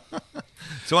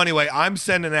 So anyway, I'm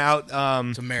sending out.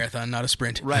 It's a marathon, not a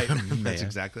sprint. Right, that's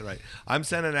exactly right. I'm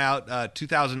sending out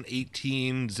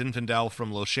 2018 Zinfandel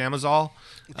from Los Chamazal.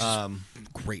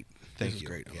 Great. Thank This is you.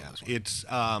 great. I Yeah, love this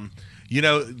one.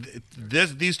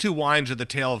 it's these two wines are the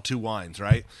tale of two wines,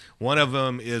 right? One of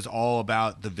them is all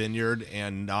about the vineyard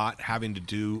and not having to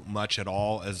do much at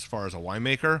all as far as a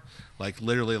winemaker, like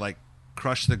literally like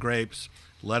crush the grapes,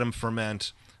 let them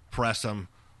ferment, press them,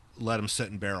 let them sit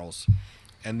in barrels.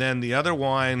 And then the other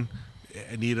wine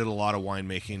needed a lot of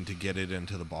winemaking to get it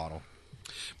into the bottle.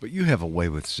 But you have a way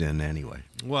with Zin anyway.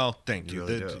 Well, thank you.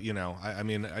 really do. I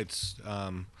mean, it's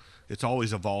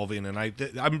always evolving, and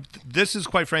this is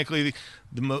quite frankly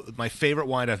my favorite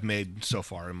wine I've made so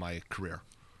far in my career.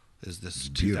 Is this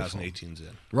Beautiful. 2018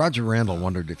 Zin? Roger Randall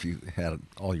wondered if you had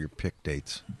all your pick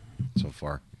dates so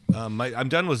far. I'm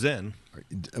done with Zin.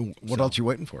 What else you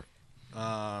waiting for?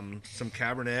 Some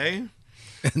Cabernet.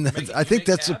 And I think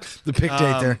that's the pick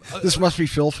date there. This must be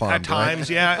Phil Farm. At times,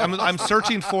 yeah. I'm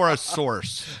searching for a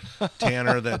source,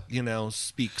 Tanner, that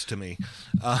speaks to me.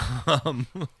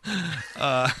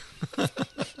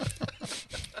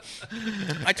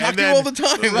 I talk to you all the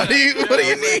time. What do you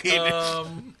need?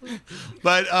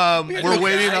 But we're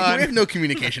waiting We on. have no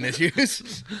communication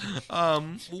issues.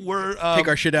 We're Take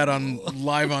our shit out on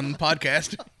live on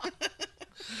podcast.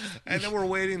 and then we're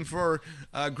waiting for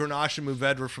Grenache and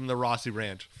Mourvedre from the Rossi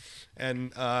Ranch,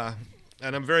 and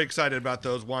I'm very excited about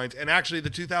those wines. And actually, the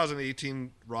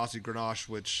 2018 Rossi Grenache,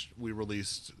 which we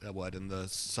released in the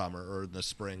summer or in the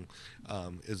spring,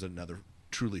 is another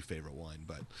truly favorite wine.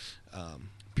 But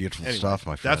Beautiful anyway, stuff,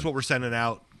 my friend. that's what we're sending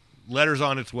out. Letters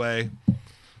on its way.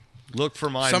 Look for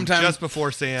mine Sometime- just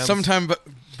before Sam's. Sometime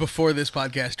before this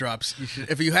podcast drops,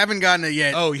 if you haven't gotten it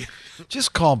yet, Oh, yeah.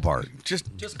 Just call Bart. just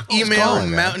call email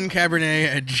him, man.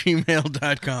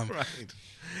 mountaincabernet@gmail.com Right.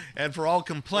 And for all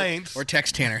complaints, or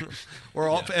text Tanner. for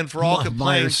all Myers,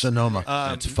 complaints, Sonoma.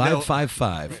 That's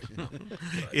 555.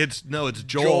 it's Joel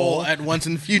Joel. at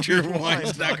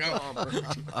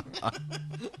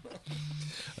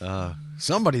onceandfuturewines.com.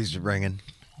 Somebody's ringing.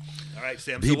 All right,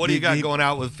 Sam. Beep, So what do you beep, got beep. going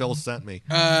out with Phil sent me?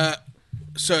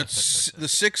 So it's the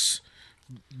 6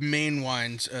 main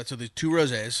wines. So the 2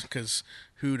 rosés, because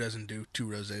who doesn't do 2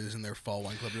 rosés in their fall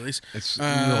wine club release? It's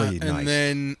really nice. And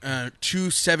then 2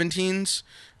 17s,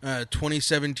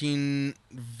 2017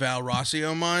 Val Rossi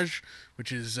homage,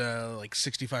 which is like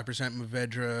 65%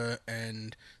 Mourvedre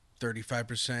and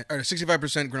 35%, or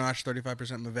 65% Grenache,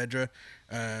 35% Mourvedre.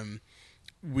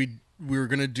 We were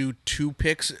gonna do 2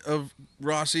 picks of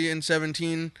Rossi in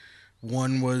 17.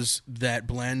 One was that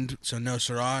blend, so no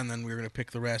Syrah, and then we were gonna pick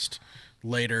the rest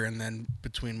later, and then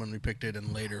between when we picked it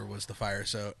and later was the fire.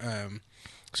 So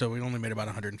so we only made about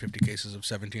 150 cases of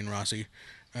 17 Rossi.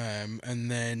 And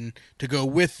then to go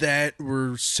with that,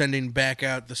 we're sending back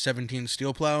out the 17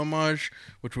 Steel Plow homage,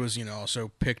 which was,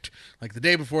 also picked like the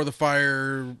day before the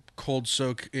fire, cold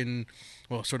soak in,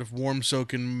 well, sort of warm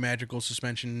soak in magical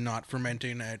suspension, not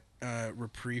fermenting at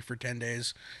Reprieve for 10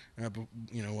 days,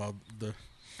 while the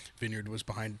vineyard was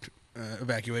behind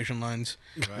evacuation lines.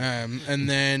 Right. And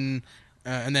then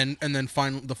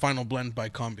the final blend by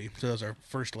Combi. So that was our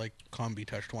first Combi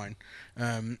touched wine.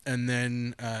 And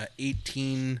then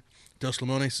 18 Dos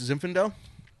Limones Zinfandel.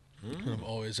 Sort of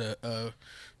always a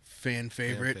fan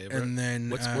favorite. And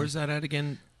then where's that at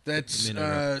again? That's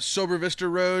Sober Vista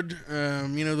Road.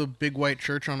 The big white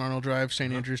church on Arnold Drive,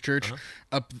 St. Andrew's Church.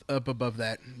 Up above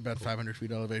that, about 500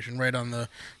 feet elevation, right on the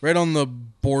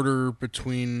border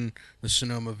between the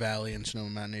Sonoma Valley and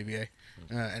Sonoma Mountain AVA.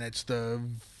 And it's the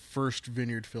first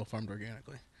vineyard Phil farmed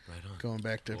organically. Right on. Going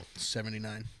back to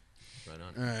 79. Right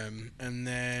on. And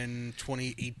then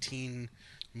 2018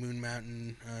 Moon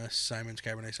Mountain Simon's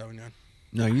Cabernet Sauvignon.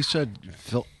 No, you said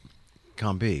Phil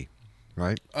Combi,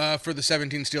 right? For the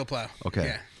 17 Steel Plow. Okay.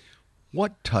 Yeah.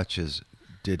 What touches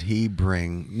did he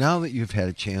bring, now that you've had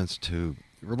a chance to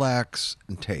relax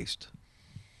and taste?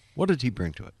 What did he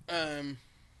bring to it?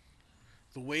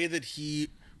 The way that he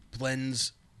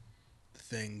blends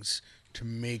things to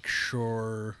make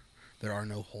sure there are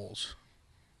no holes,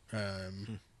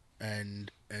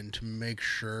 and to make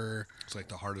sure It's like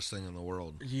the hardest thing in the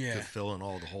world. Yeah. To fill in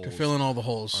all the holes. to fill in all the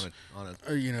holes. On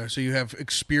a So you have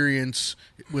experience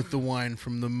with the wine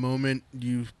from the moment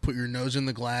you put your nose in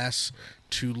the glass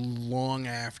to long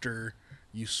after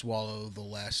you swallow the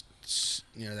last,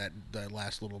 that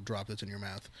last little drop that's in your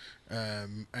mouth.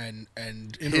 And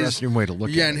Interesting way to look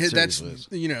at it. Yeah, and that's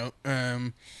seriously.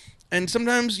 and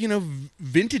sometimes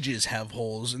vintages have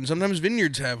holes, and sometimes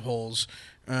vineyards have holes.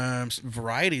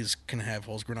 Varieties can have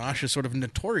holes. Grenache is sort of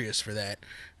notorious for that.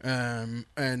 And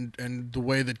the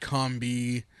way that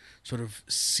Combi sort of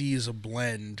sees a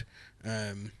blend,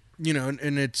 and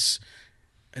it's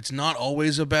not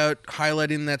always about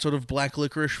highlighting that sort of black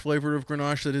licorice flavor of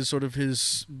Grenache that is sort of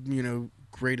his,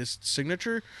 greatest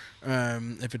signature.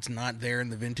 If it's not there in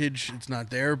the vintage, it's not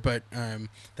there. But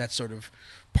that's sort of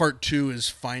part two, is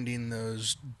finding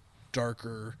those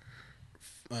darker,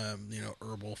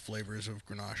 herbal flavors of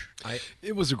Grenache.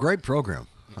 It was a great program.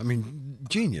 I mean,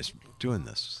 genius doing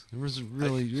this.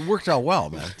 It worked out well,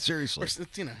 man. Seriously.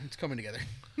 It's coming together.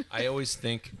 I always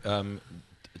think,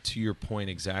 to your point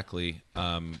exactly,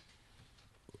 one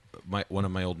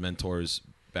of my old mentors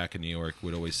back in New York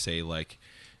would always say,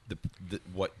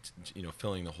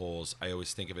 filling the holes. I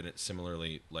always think of it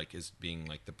similarly, as being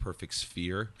the perfect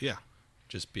sphere. Yeah.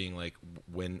 Just being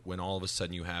when all of a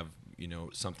sudden you have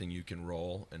something you can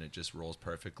roll and it just rolls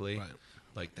perfectly.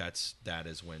 Right. that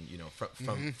is when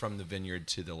from the vineyard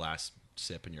to the last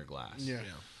sip in your glass. Yeah.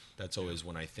 That's always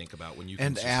when I think about when you can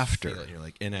And just after. feel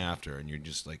it, and after, and you're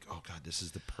just oh God, this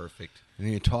is the perfect.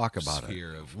 And you talk about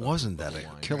it. Wasn't that a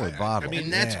killer bottle? I mean,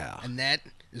 that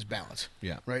is balance.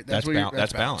 Yeah. Right. That's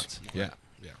balance. Yeah.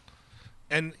 Yeah.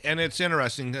 And it's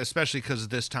interesting, especially because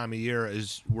this time of year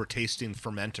we're tasting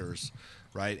fermenters,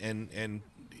 right? And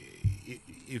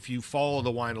if you follow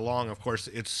the wine along, of course,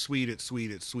 it's sweet,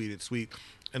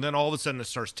 and then all of a sudden it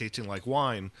starts tasting like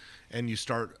wine, and you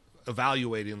start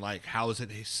evaluating how is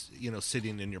it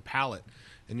sitting in your palate,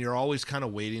 and you're always kind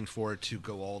of waiting for it to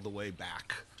go all the way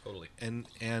back. Totally. And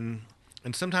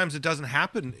sometimes it doesn't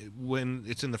happen when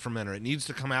it's in the fermenter. It needs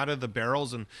to come out of the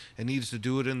barrels and it needs to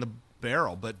do it in the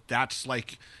barrel. But that's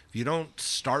if you don't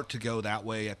start to go that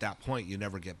way at that point, you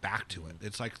never get back to it.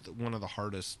 It's one of the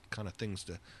hardest kind of things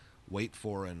to wait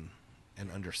for and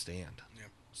understand. Yeah.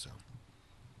 So.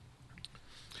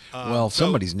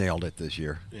 Somebody's nailed it this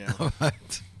year. Yeah.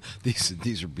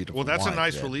 These are beautiful. Well, that's wines, a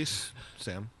nice yeah. release,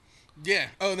 Sam. Yeah.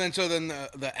 Oh, then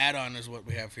the add-on is what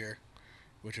we have here,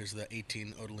 which is the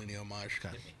 18 Odolini homage.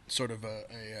 Okay. Sort of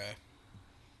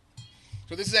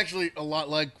so this is actually a lot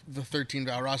like the 13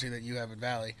 Val Rossi that you have at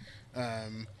Valley,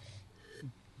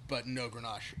 but no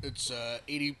Grenache. It's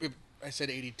 80. I said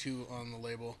 82 on the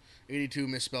label. 82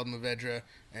 misspelled Mourvedre,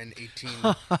 and 18.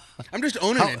 I'm just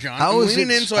owning it, John. I'm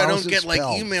leaning in so I don't get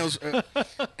emails.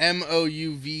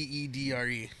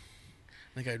 Mouvedre.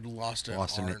 I think I lost an R.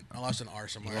 I lost an R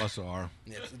somewhere. You lost an R.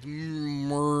 Yeah, it's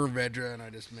Mourvedre, and I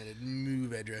just made it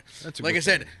Mourvedre. That's a like good I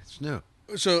said. thing. It's new.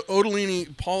 So Paul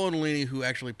Odolini, who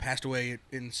actually passed away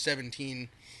in 17,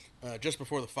 just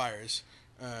before the fires,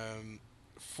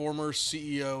 former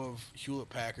CEO of Hewlett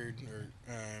Packard, or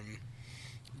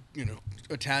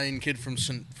Italian kid from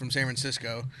San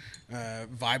Francisco,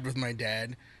 vibed with my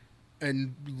dad,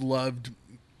 and loved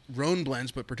Rhone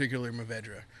blends, but particularly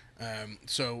Mourvedre.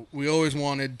 So we always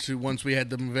wanted to, once we had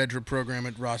the Mourvedre program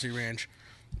at Rossi Ranch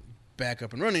back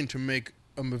up and running, to make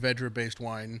a Mourvedre-based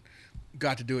wine.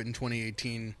 Got to do it in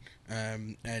 2018,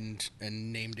 and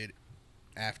named it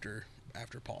after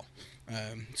Paul.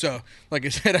 So, like I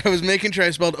said, I was making sure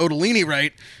I spelled Odolini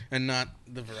right and not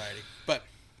the variety. But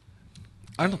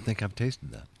I don't think I've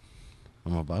tasted that.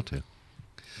 I'm about to.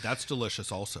 That's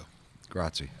delicious also.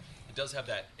 Grazie. It does have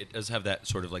that. It does have that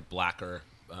sort of like blacker.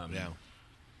 Yeah.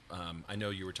 I know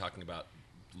you were talking about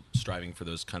striving for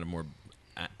those kind of more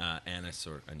anise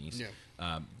or anise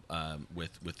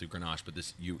with the Grenache, but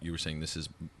this you were saying this is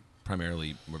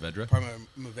primarily Mourvedre. Primarily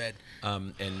Mourvedre.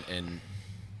 And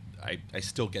I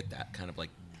still get that kind of like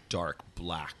dark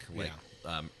black, like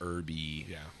herby.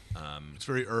 Yeah. It's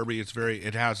very herby.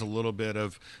 It has a little bit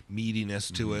of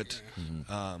meatiness to it,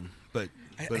 but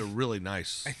a really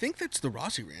nice. I think that's the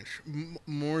Rossi Ranch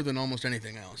more than almost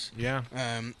anything else. Yeah.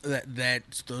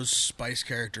 That those spice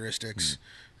characteristics.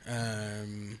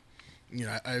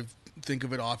 I think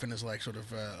of it often as like sort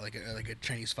of like a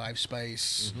Chinese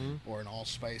 5-spice or an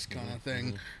allspice kind of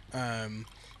thing,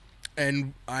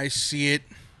 and I see it.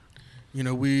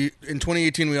 We in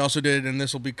 2018 we also did, and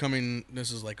this will be coming.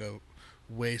 This is like a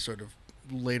way sort of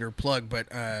later plug, but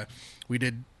we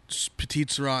did Petite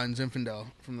Syrah and Zinfandel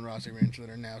from the Rossi Ranch that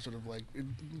are now sort of like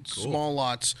small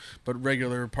lots, but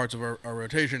regular parts of our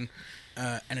rotation,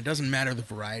 and it doesn't matter the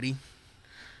variety.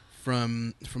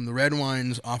 From the red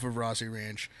wines off of Rossi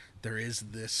Ranch, there is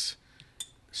this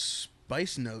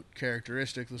spice note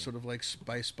characteristic, the sort of like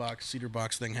spice box, cedar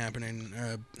box thing happening.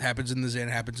 Happens in the Zin,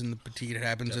 happens in the Petite, it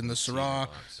happens in the Syrah,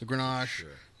 the Grenache,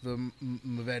 the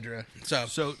Mourvedre.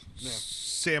 So yeah.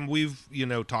 Sam, we've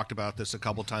talked about this a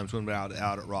couple times when we're out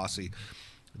at Rossi.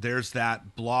 There's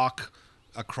that block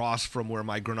across from where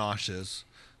my Grenache is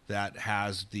that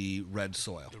has the red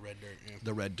soil, the red dirt, yeah.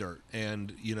 The red dirt,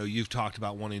 and you've talked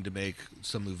about wanting to make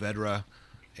some Mourvedre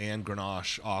and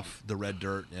Grenache off the red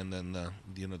dirt, and then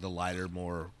the lighter,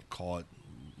 more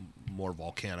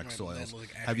volcanic soils.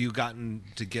 Like Have you gotten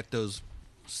to get those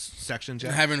sections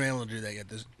yet? I haven't been able to do that yet.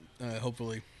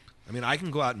 Hopefully. I mean, I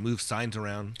can go out and move signs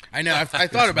around. I know. I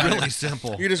thought about really it. Really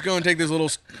simple. You just go and take those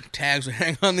little tags that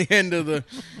hang on the end of the.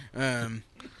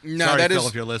 No, Sorry, that Phil, is,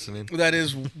 if you're listening. That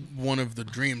is one of the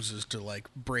dreams, is to like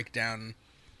break down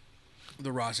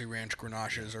the Rossi Ranch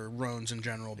Grenaches or Rhones in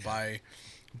general by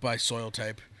soil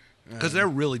type, because they're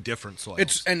really different soils.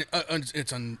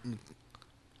 It's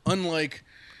unlike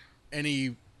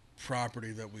any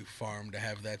property that we farm to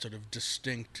have that sort of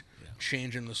distinct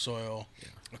change in the soil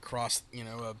across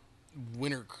a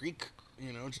Winter Creek.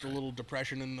 Just a little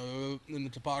depression in the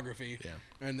topography,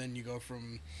 and then you go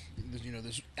from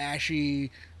this ashy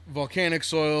volcanic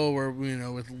soil where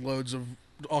with loads of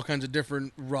all kinds of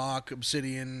different rock,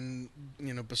 obsidian,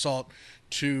 basalt,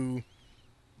 to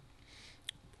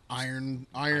iron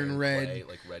red clay,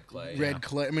 like red clay.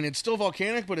 Clay. I mean, it's still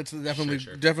volcanic, but it's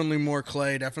definitely more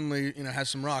clay. Definitely has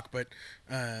some rock, but.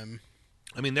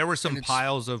 I mean, there were some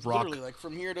piles of rock. Literally, like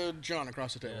from here to John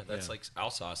across the table. Yeah, that's like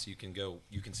Alsace. You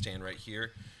can stand right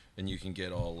here, and you can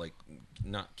get all like,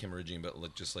 not Kimmeridgine, but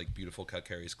like just like beautiful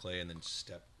calcareous clay, and then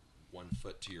step 1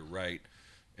 foot to your right,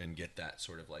 and get that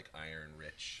sort of like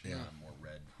iron-rich, more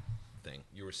red thing.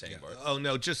 You were saying, Bart. Oh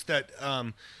no, just that.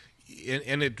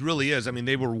 And it really is. I mean,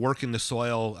 they were working the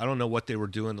soil. I don't know what they were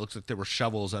doing. It looks like there were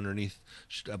shovels underneath,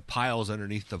 piles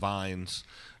underneath the vines.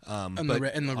 In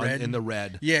the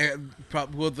red. Yeah,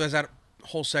 there's that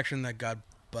whole section that got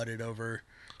butted over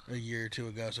a year or two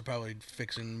ago, so probably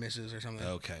fixing misses or something.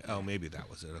 Okay. Oh, maybe that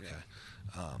was it. Okay.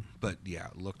 Yeah. But yeah,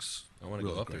 it looks. I want to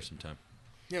go up there sometime.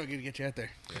 Yeah, we're gonna get you out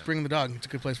there. Yeah. Bring the dog. It's a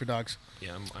good place for dogs.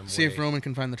 Yeah, I'm see if Roman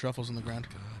can find the truffles in the ground.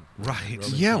 Right.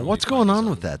 Yeah, what's going on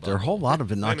with that? There are a whole lot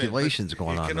of inoculations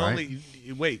going on, right?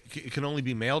 It can only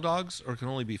be male dogs, or it can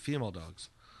only be female dogs?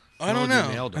 I don't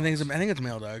know. I think it's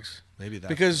male dogs. Maybe that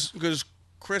because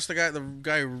Chris, the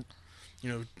guy who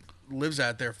lives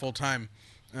out there full time,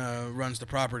 runs the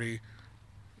property,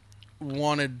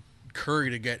 wanted Curry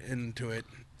to get into it.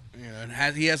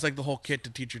 And he has like the whole kit to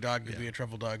teach your dog to be a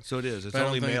truffle dog. So it is. It's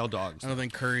only male dogs. I don't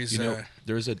think Curry's.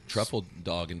 There's a truffle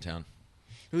dog in town.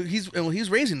 He's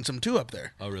raising some too up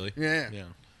there. Oh really? Yeah.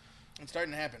 It's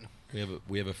starting to happen.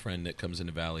 We have a friend that comes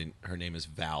into Valley. Her name is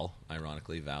Val.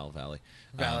 Ironically, Val Valley.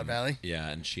 Valley. Yeah,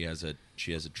 and she has a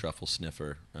truffle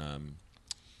sniffer.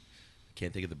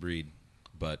 Can't think of the breed,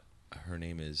 but her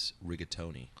name is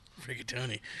Rigatoni.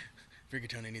 Rigatoni.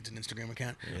 Rigatoni needs an Instagram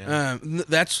account. Yeah.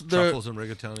 That's the Truffles and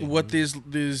rigatoni. what these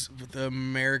the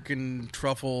American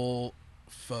truffle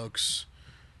folks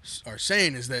are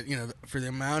saying is that for the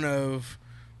amount of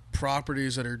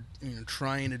properties that are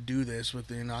trying to do this with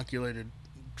the inoculated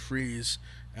trees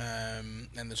and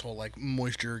this whole like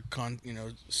moisture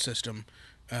system,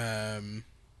 there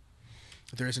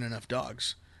isn't enough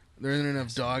dogs. There isn't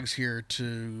enough dogs here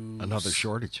to Another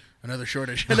shortage. Another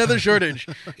shortage.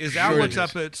 Is that what's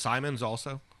up at Simon's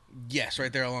also? Yes,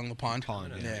 right there along the pond.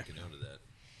 Yeah, Yeah. I can note that.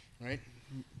 Right.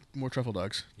 More truffle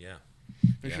dogs. Yeah.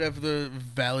 We should have the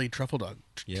Valley Truffle Dog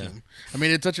Yeah. team. I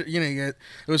mean, it's such a it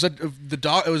was it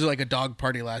was like a dog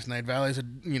party last night. Valley's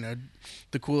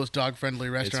the coolest dog friendly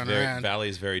restaurant around. Valley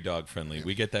is very dog friendly.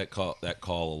 We get that call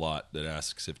a lot that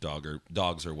asks if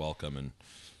dogs are welcome, and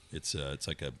it's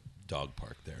like a dog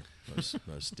park there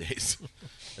most days,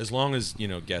 as long as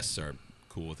guests are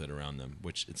cool with it around them,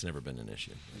 which it's never been an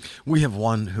issue. We have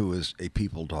one who is a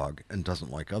people dog and doesn't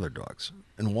like other dogs,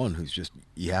 and one who's just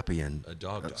yappy and A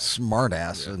dog. smart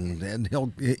ass, and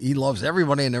he loves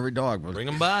everybody and every dog. But Bring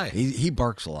 'em by. He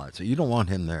barks a lot, so you don't want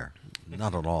him there,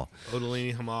 not at all.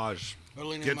 Odolini homage.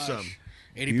 Get some.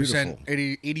 80%,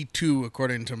 82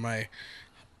 according to my.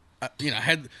 I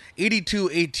had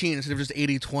 82-18 instead of just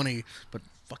 80-20, but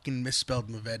fucking misspelled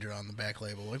Movedra on the back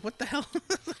label. Like, what the hell?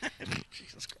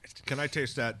 Jesus Christ. Can I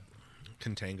taste that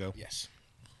Contango? Yes.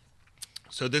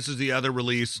 So this is the other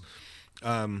release,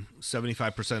 75%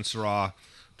 Syrah,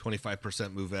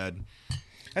 25% Mourvèdre.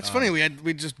 That's funny.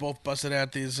 We just both busted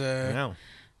out these Yeah.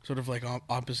 sort of like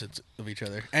opposites of each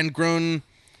other and grown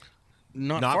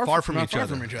not far from each far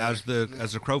other, from each as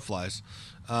the crow flies.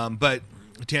 But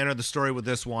Tanner, the story with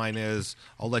this wine is,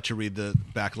 I'll let you read the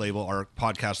back label. Our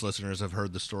podcast listeners have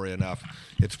heard the story enough.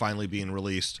 It's finally being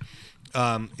released.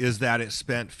 Is that it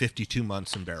spent 52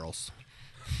 months in barrels.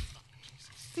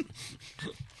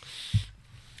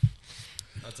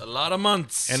 That's a lot of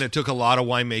months. And it took a lot of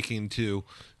winemaking to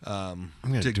I'm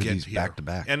going to do get these here. back to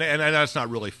back. And that's not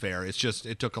really fair. It's just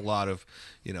it took a lot of,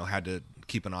 had to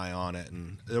keep an eye on it,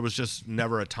 and there was just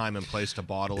never a time and place to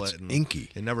bottle It's it. And inky.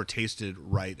 It never tasted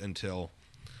right until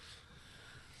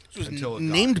It was it got-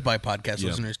 named by podcast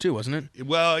listeners too, wasn't it?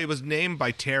 Well, it was named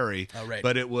by Terry, Oh, right.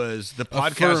 but it was the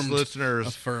podcast Affirmed. listeners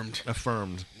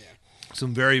Affirmed.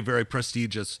 Some very, very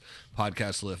prestigious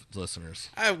podcast listeners.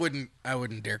 I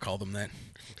wouldn't dare call them that.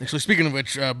 Actually, speaking of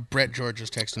which, Brett George is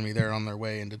texting me. They're on their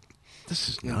way into This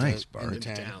is into, nice, into Bart.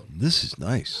 town. This is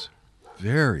nice.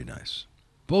 Very nice.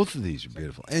 Both of these are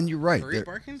beautiful. And you're right. Furry They're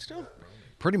barking still?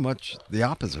 pretty much the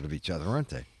opposite of each other, aren't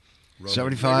they? They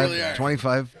 75, really are.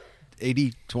 25,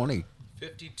 80, 20.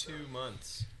 52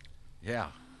 months. Yeah.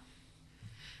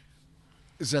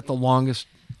 Is that the longest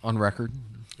on record?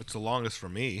 It's the longest for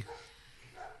me.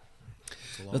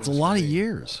 That's a lot of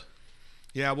years.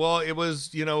 Yeah, well, it was,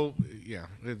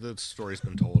 the story's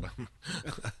been told.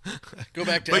 Go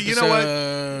back to But episode you know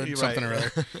what? You're something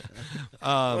right. or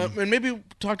other. And maybe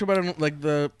talked about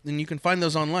it and you can find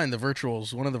those online, the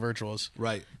virtuals, one of the virtuals.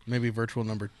 Right. Maybe virtual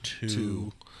number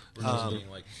 2. We're just being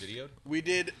like videoed. We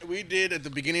did at the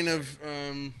beginning of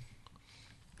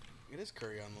it is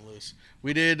curry on the loose.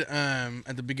 We did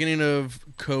at the beginning of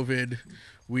COVID,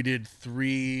 we did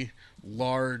 3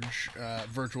 large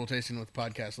virtual tasting with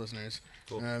podcast listeners.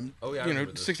 Cool. Oh, yeah, I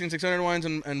remember this. 16600 wines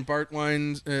and Bart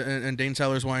wines and Dane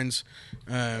Sellers wines.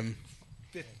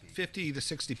 50 to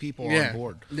 60 people Yeah, on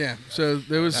board yeah. So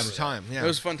there was at a time. Yeah, It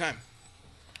was a fun time.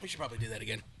 We should probably do that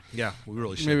again. yeah, we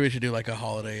really should. Maybe we should do like a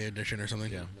holiday edition or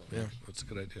something. Yeah, that's a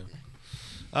good idea.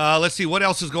 Let's see what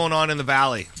else is going on in the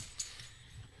valley.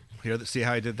 See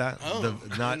how I did that? Oh.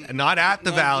 Not at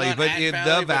the valley, not but at in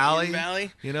Valley, the but valley. in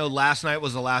Valley? Last night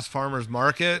was the last farmers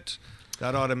market.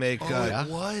 That ought to make It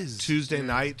was Tuesday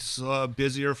nights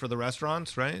busier for the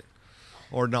restaurants, right?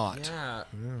 Or not? Yeah,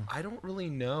 I don't really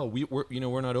know.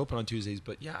 We're not open on Tuesdays,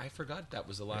 but yeah, I forgot that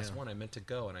was the last one. I meant to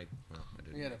go, and I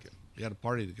didn't. Yeah. make it. You had a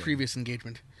party to go. Previous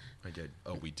engagement. I did.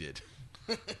 Oh, we did.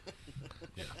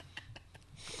 Yeah.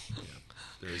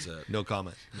 There is No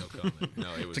comment. no comment.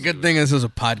 No, it was. It's a good thing this is a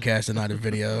podcast and not a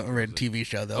video or a TV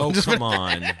show, though. Oh, come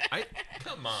on!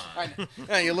 Come on!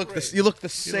 Yeah, you look the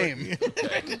same.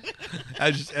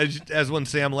 As when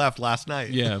Sam left last night.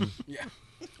 Yeah. Yeah.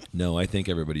 No, I think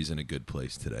everybody's in a good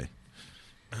place today.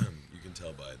 You can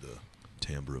tell by the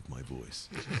timbre of my voice.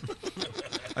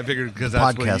 I figured because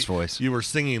that's when Podcast voice. you were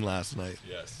singing last night.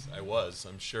 Yes, I was.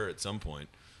 I'm sure at some point.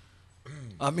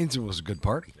 That means it was a good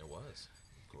party. It was.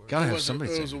 Of Gotta It have was,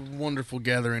 somebody. it was a wonderful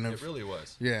gathering of. It really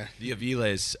was. Yeah. The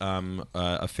Aviles,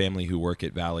 a family who work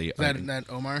at Valley. That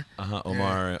Omar?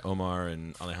 Omar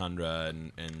and Alejandra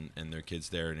and their kids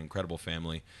there, an incredible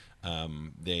family.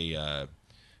 They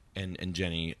and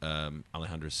Jenny,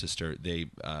 Alejandra's sister, they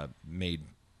made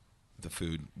the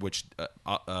food, which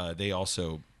they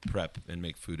also prep and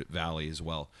make food at Valley as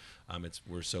well.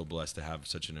 We're so blessed to have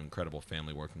such an incredible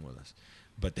family working with us.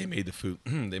 But they made the food.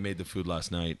 They made the food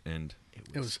last night, and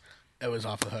It was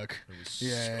off the hook. It was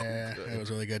Yeah, so good. it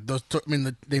was really good.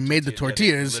 They made the Yeah,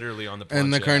 tortillas literally on the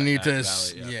and the plancha at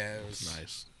carnitas. Valley, Yeah, it was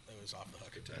Nice. It was off the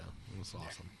hook. Yeah, it was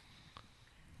awesome.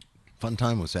 Fun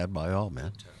time was had by all,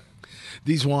 man.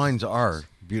 These wines are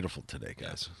beautiful today,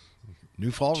 guys.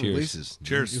 New fall Cheers. releases.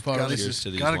 Cheers. New fall Gotta- releases. Cheers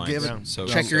to these Gotta wines. give it- Yeah. So,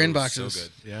 Check your so inboxes.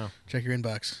 good. Yeah. Check your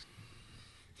inbox.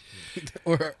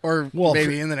 or Well,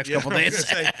 maybe in the next couple days.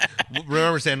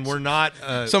 Remember saying we're not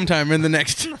Sometime in the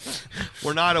next.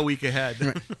 we're not a week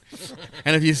ahead.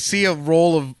 And if you see a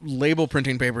roll of label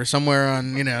printing paper somewhere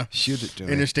on, Shoot it to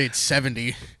me. Interstate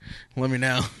 70, let me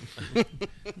know.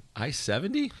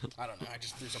 I-70? I don't know. I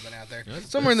just threw something out there. That's-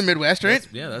 Somewhere in the Midwest, right?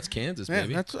 Yeah, that's Kansas, Yeah,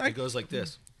 baby. that's- it goes like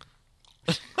this.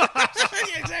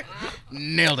 Yeah, exactly.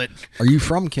 Nailed it. Are you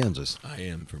from Kansas? I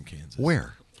am from Kansas.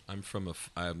 Where? I'm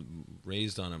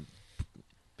raised on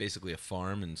basically a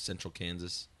farm in central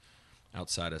Kansas,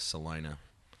 outside of Salina,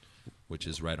 which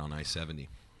is right on I-70.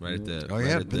 Right at the. Oh right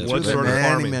yeah, at been the- through What there sort of many,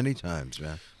 farming? many times,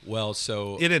 man. Well,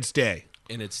 so In its day.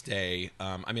 in its day,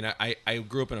 I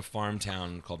grew up in a farm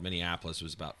town called Minneapolis. It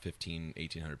was about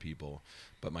 1,800 people.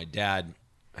 But my dad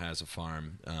has a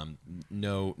farm.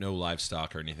 No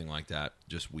livestock or anything like that.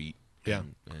 Just wheat. Yeah.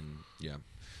 And yeah.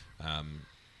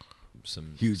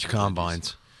 Some Huge some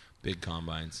combines. veggies. Big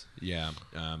combines. Yeah.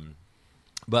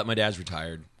 But my dad's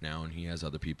retired now, and he has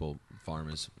other people farm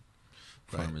his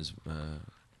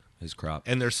crop.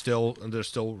 And there's still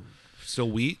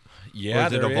wheat? Yeah, Or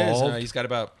is it there is. evolved? He's got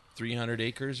about 300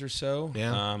 acres or so.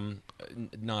 Yeah.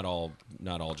 Not all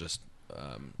just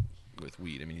with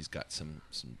wheat. I mean, he's got some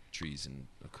trees and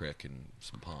a creek and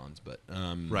some ponds, but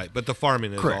Right, but the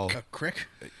farming is Crick. all... A crick?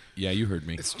 yeah, you heard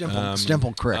me. It's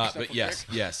Stemple Creek. But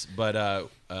yes, but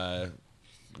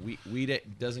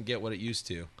wheat doesn't get what it used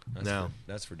to.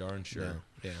 That's for darn sure.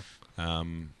 Yeah.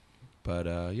 But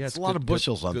yeah, it's a lot of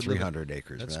bushels on good living. 300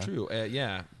 acres. That's man. true.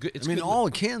 Yeah, good, it's I mean, good all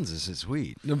of Kansas is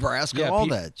wheat. Nebraska, all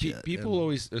that shit. People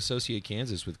always associate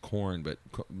Kansas with corn, but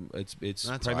it's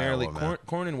That's primarily Iowa, man.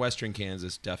 corn in western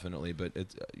Kansas, definitely. But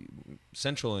it's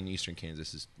central and eastern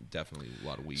Kansas is definitely a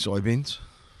lot of wheat. Soybeans.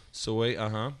 Soy,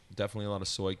 definitely a lot of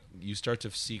soy. You start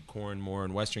to see corn more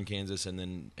in western Kansas, and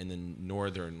then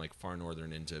northern, like far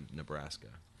northern into Nebraska.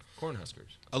 Corn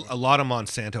huskers. A lot of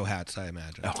Monsanto hats, I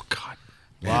imagine. Oh God.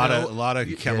 A lot of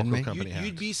you chemical kidding me? company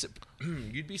hats.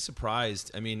 You'd be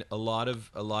surprised. I mean, a lot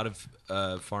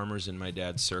of farmers in my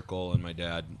dad's circle, and my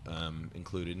dad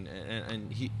included,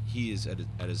 and he is at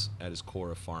his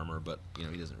core a farmer, but he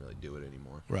doesn't really do it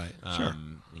anymore. Right. Sure.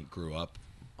 He grew up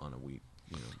on a wheat.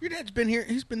 Your dad's been here.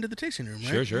 He's been to the tasting room,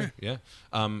 right? Sure. Yeah.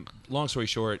 Long story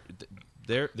short,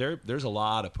 there's a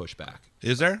lot of pushback.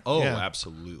 Is there? Oh, Yeah.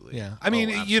 absolutely. Yeah, I mean,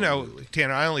 absolutely.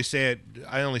 Tanner, I only say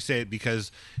it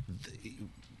because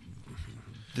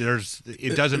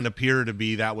it doesn't appear to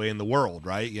be that way in the world,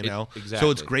 right? Exactly.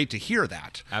 So it's great to hear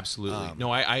that. Absolutely.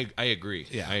 No, I agree.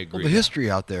 Yeah. I agree. Well, the history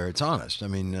out there, it's honest. I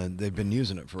mean, they've been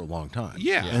using it for a long time.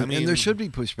 Yeah, and, I mean- and there should be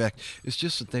pushback. It's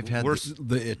just that they've had We're-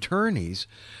 the attorneys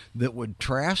that would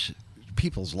trash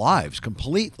people's lives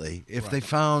completely if they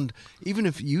found, even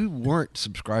if you weren't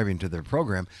subscribing to their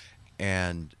program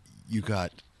and you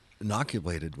got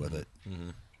inoculated with it,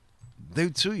 they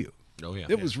would sue you. Oh, yeah.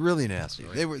 It was really nasty.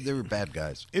 They were bad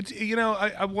guys. It's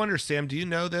I wonder, Sam, do you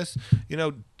know this?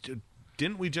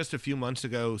 Didn't we just a few months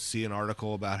ago see an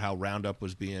article about how Roundup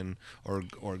was being or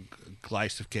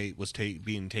glyphosate was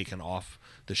being taken off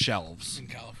the shelves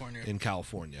In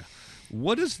California.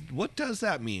 What does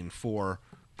that mean for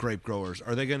grape growers?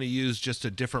 Are they going to use just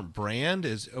a different brand?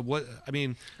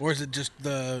 Or is it just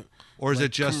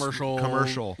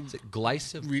commercial? Is it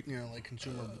glyphosate? Like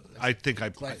consumer. I think I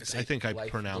Glyphosate.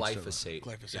 pronounced it. Glyphosate.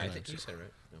 Glyphosate. Yeah, I think you said it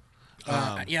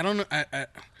right. Yeah, I don't know.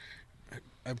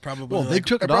 I probably Well, they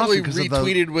took it off probably because of the-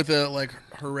 retweeted with a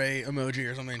hooray emoji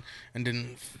or something and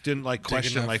didn't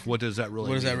Question enough. what does that really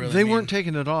What does that mean? really They mean? weren't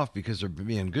taking it off because they're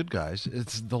being good guys.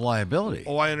 It's the liability.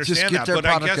 Oh, I Just understand get that, their but I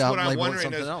product guess out what and I'm label it wondering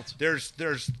something is else.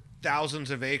 there's thousands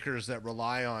of acres that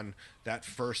rely on that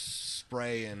first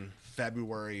spray in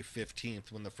February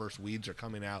 15th when the first weeds are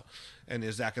coming out, and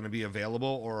is that going to be available,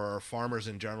 or are farmers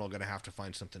in general going to have to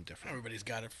find something different? Everybody's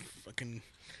got a fucking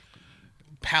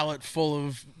pallet full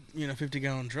of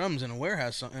 50-gallon drums in a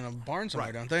warehouse in a barn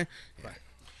somewhere, don't they? Right.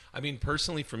 I mean,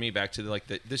 personally, for me, back to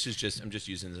this is just, I'm just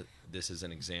using this as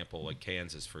an example, like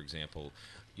Kansas, for example.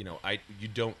 You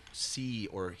don't see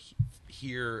or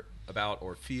hear about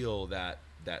or feel that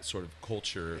sort of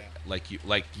culture like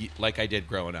I did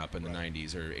growing up in the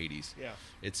 90s or 80s. Yeah.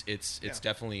 It's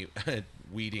definitely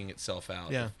weeding itself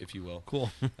out, if you will.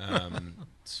 Cool.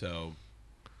 So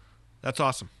That's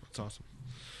awesome. All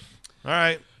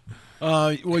right.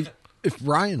 Well, if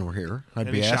Brian were here, I'd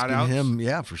Any be asking shout-outs?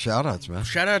 him, for shout-outs, man.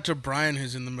 Shout out to Brian,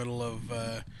 who's in the middle of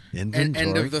Inventory.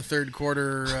 end of the third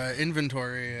quarter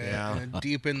inventory,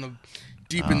 deep in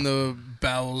the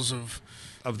bowels of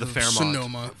the Fairmont.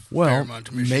 Sonoma. Well,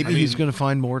 Fairmont, Michigan. maybe he's going to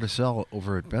find more to sell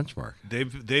over at Benchmark.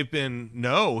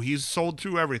 He's sold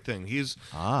through everything. He's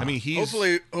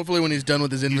hopefully when he's done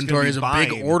with his inventory, be is a big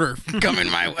buying. order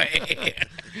coming my way.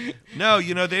 No,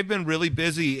 they've been really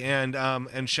busy, and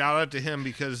shout out to him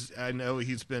because I know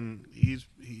he's been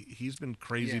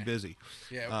crazy busy.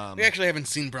 Yeah, we actually haven't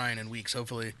seen Brian in weeks.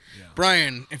 Hopefully,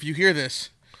 Brian, if you hear this,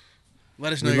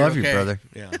 let us know. We you're love okay. you, brother.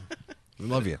 Yeah. We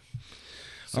love you.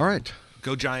 All right.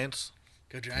 Go Giants.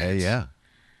 Go Giants. Hey, yeah.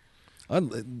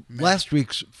 Last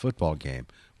week's football game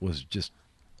was just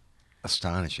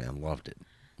astonishing. I loved it.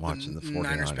 Watching the 49ers.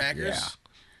 Niners Packers. Yeah.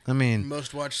 I mean,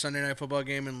 Most watched Sunday night football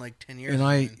game in like 10 years.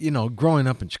 and growing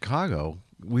up in Chicago,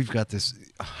 we've got this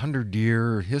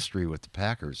 100-year history with the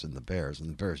Packers and the Bears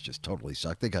just totally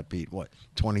suck. They got beat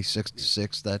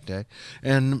 26-6 that day,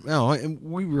 and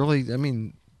we really,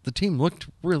 the team looked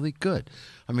really good.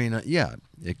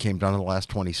 It came down to the last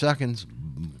 20 seconds,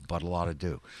 but a lot to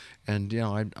do, and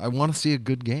I want to see a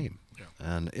good game.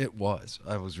 And it was.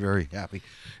 I was very happy.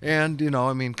 And,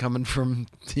 coming from,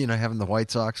 having the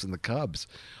White Sox and the Cubs,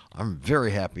 I'm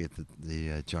very happy that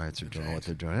the Giants are doing what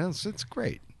they're doing. It's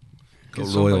great. Go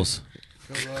Royals.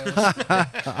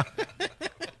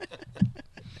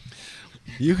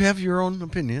 You have your own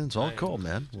opinion. It's all cool,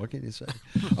 man. What can you say?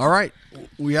 All right.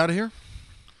 We out of here?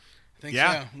 I think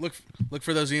so. Look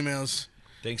for those emails.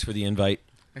 Thanks for the invite.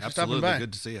 Thanks for stopping Absolutely. by.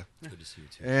 Good to see you. Good to see you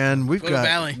too. And Go to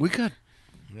Valley. we got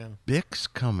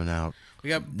Bix coming out. We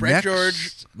got Brett next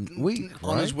George week,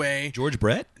 on his right? way. George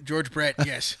Brett? George Brett,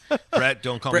 yes. Brett,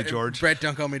 don't call me George. Brett,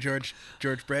 don't call me George.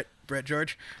 George Brett. Brett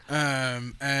George.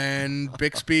 And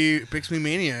Bixby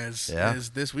Mania is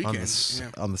this weekend.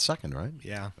 On the 2nd, right?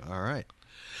 Yeah. All right.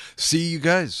 See you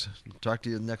guys. Talk to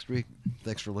you next week.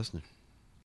 Thanks for listening.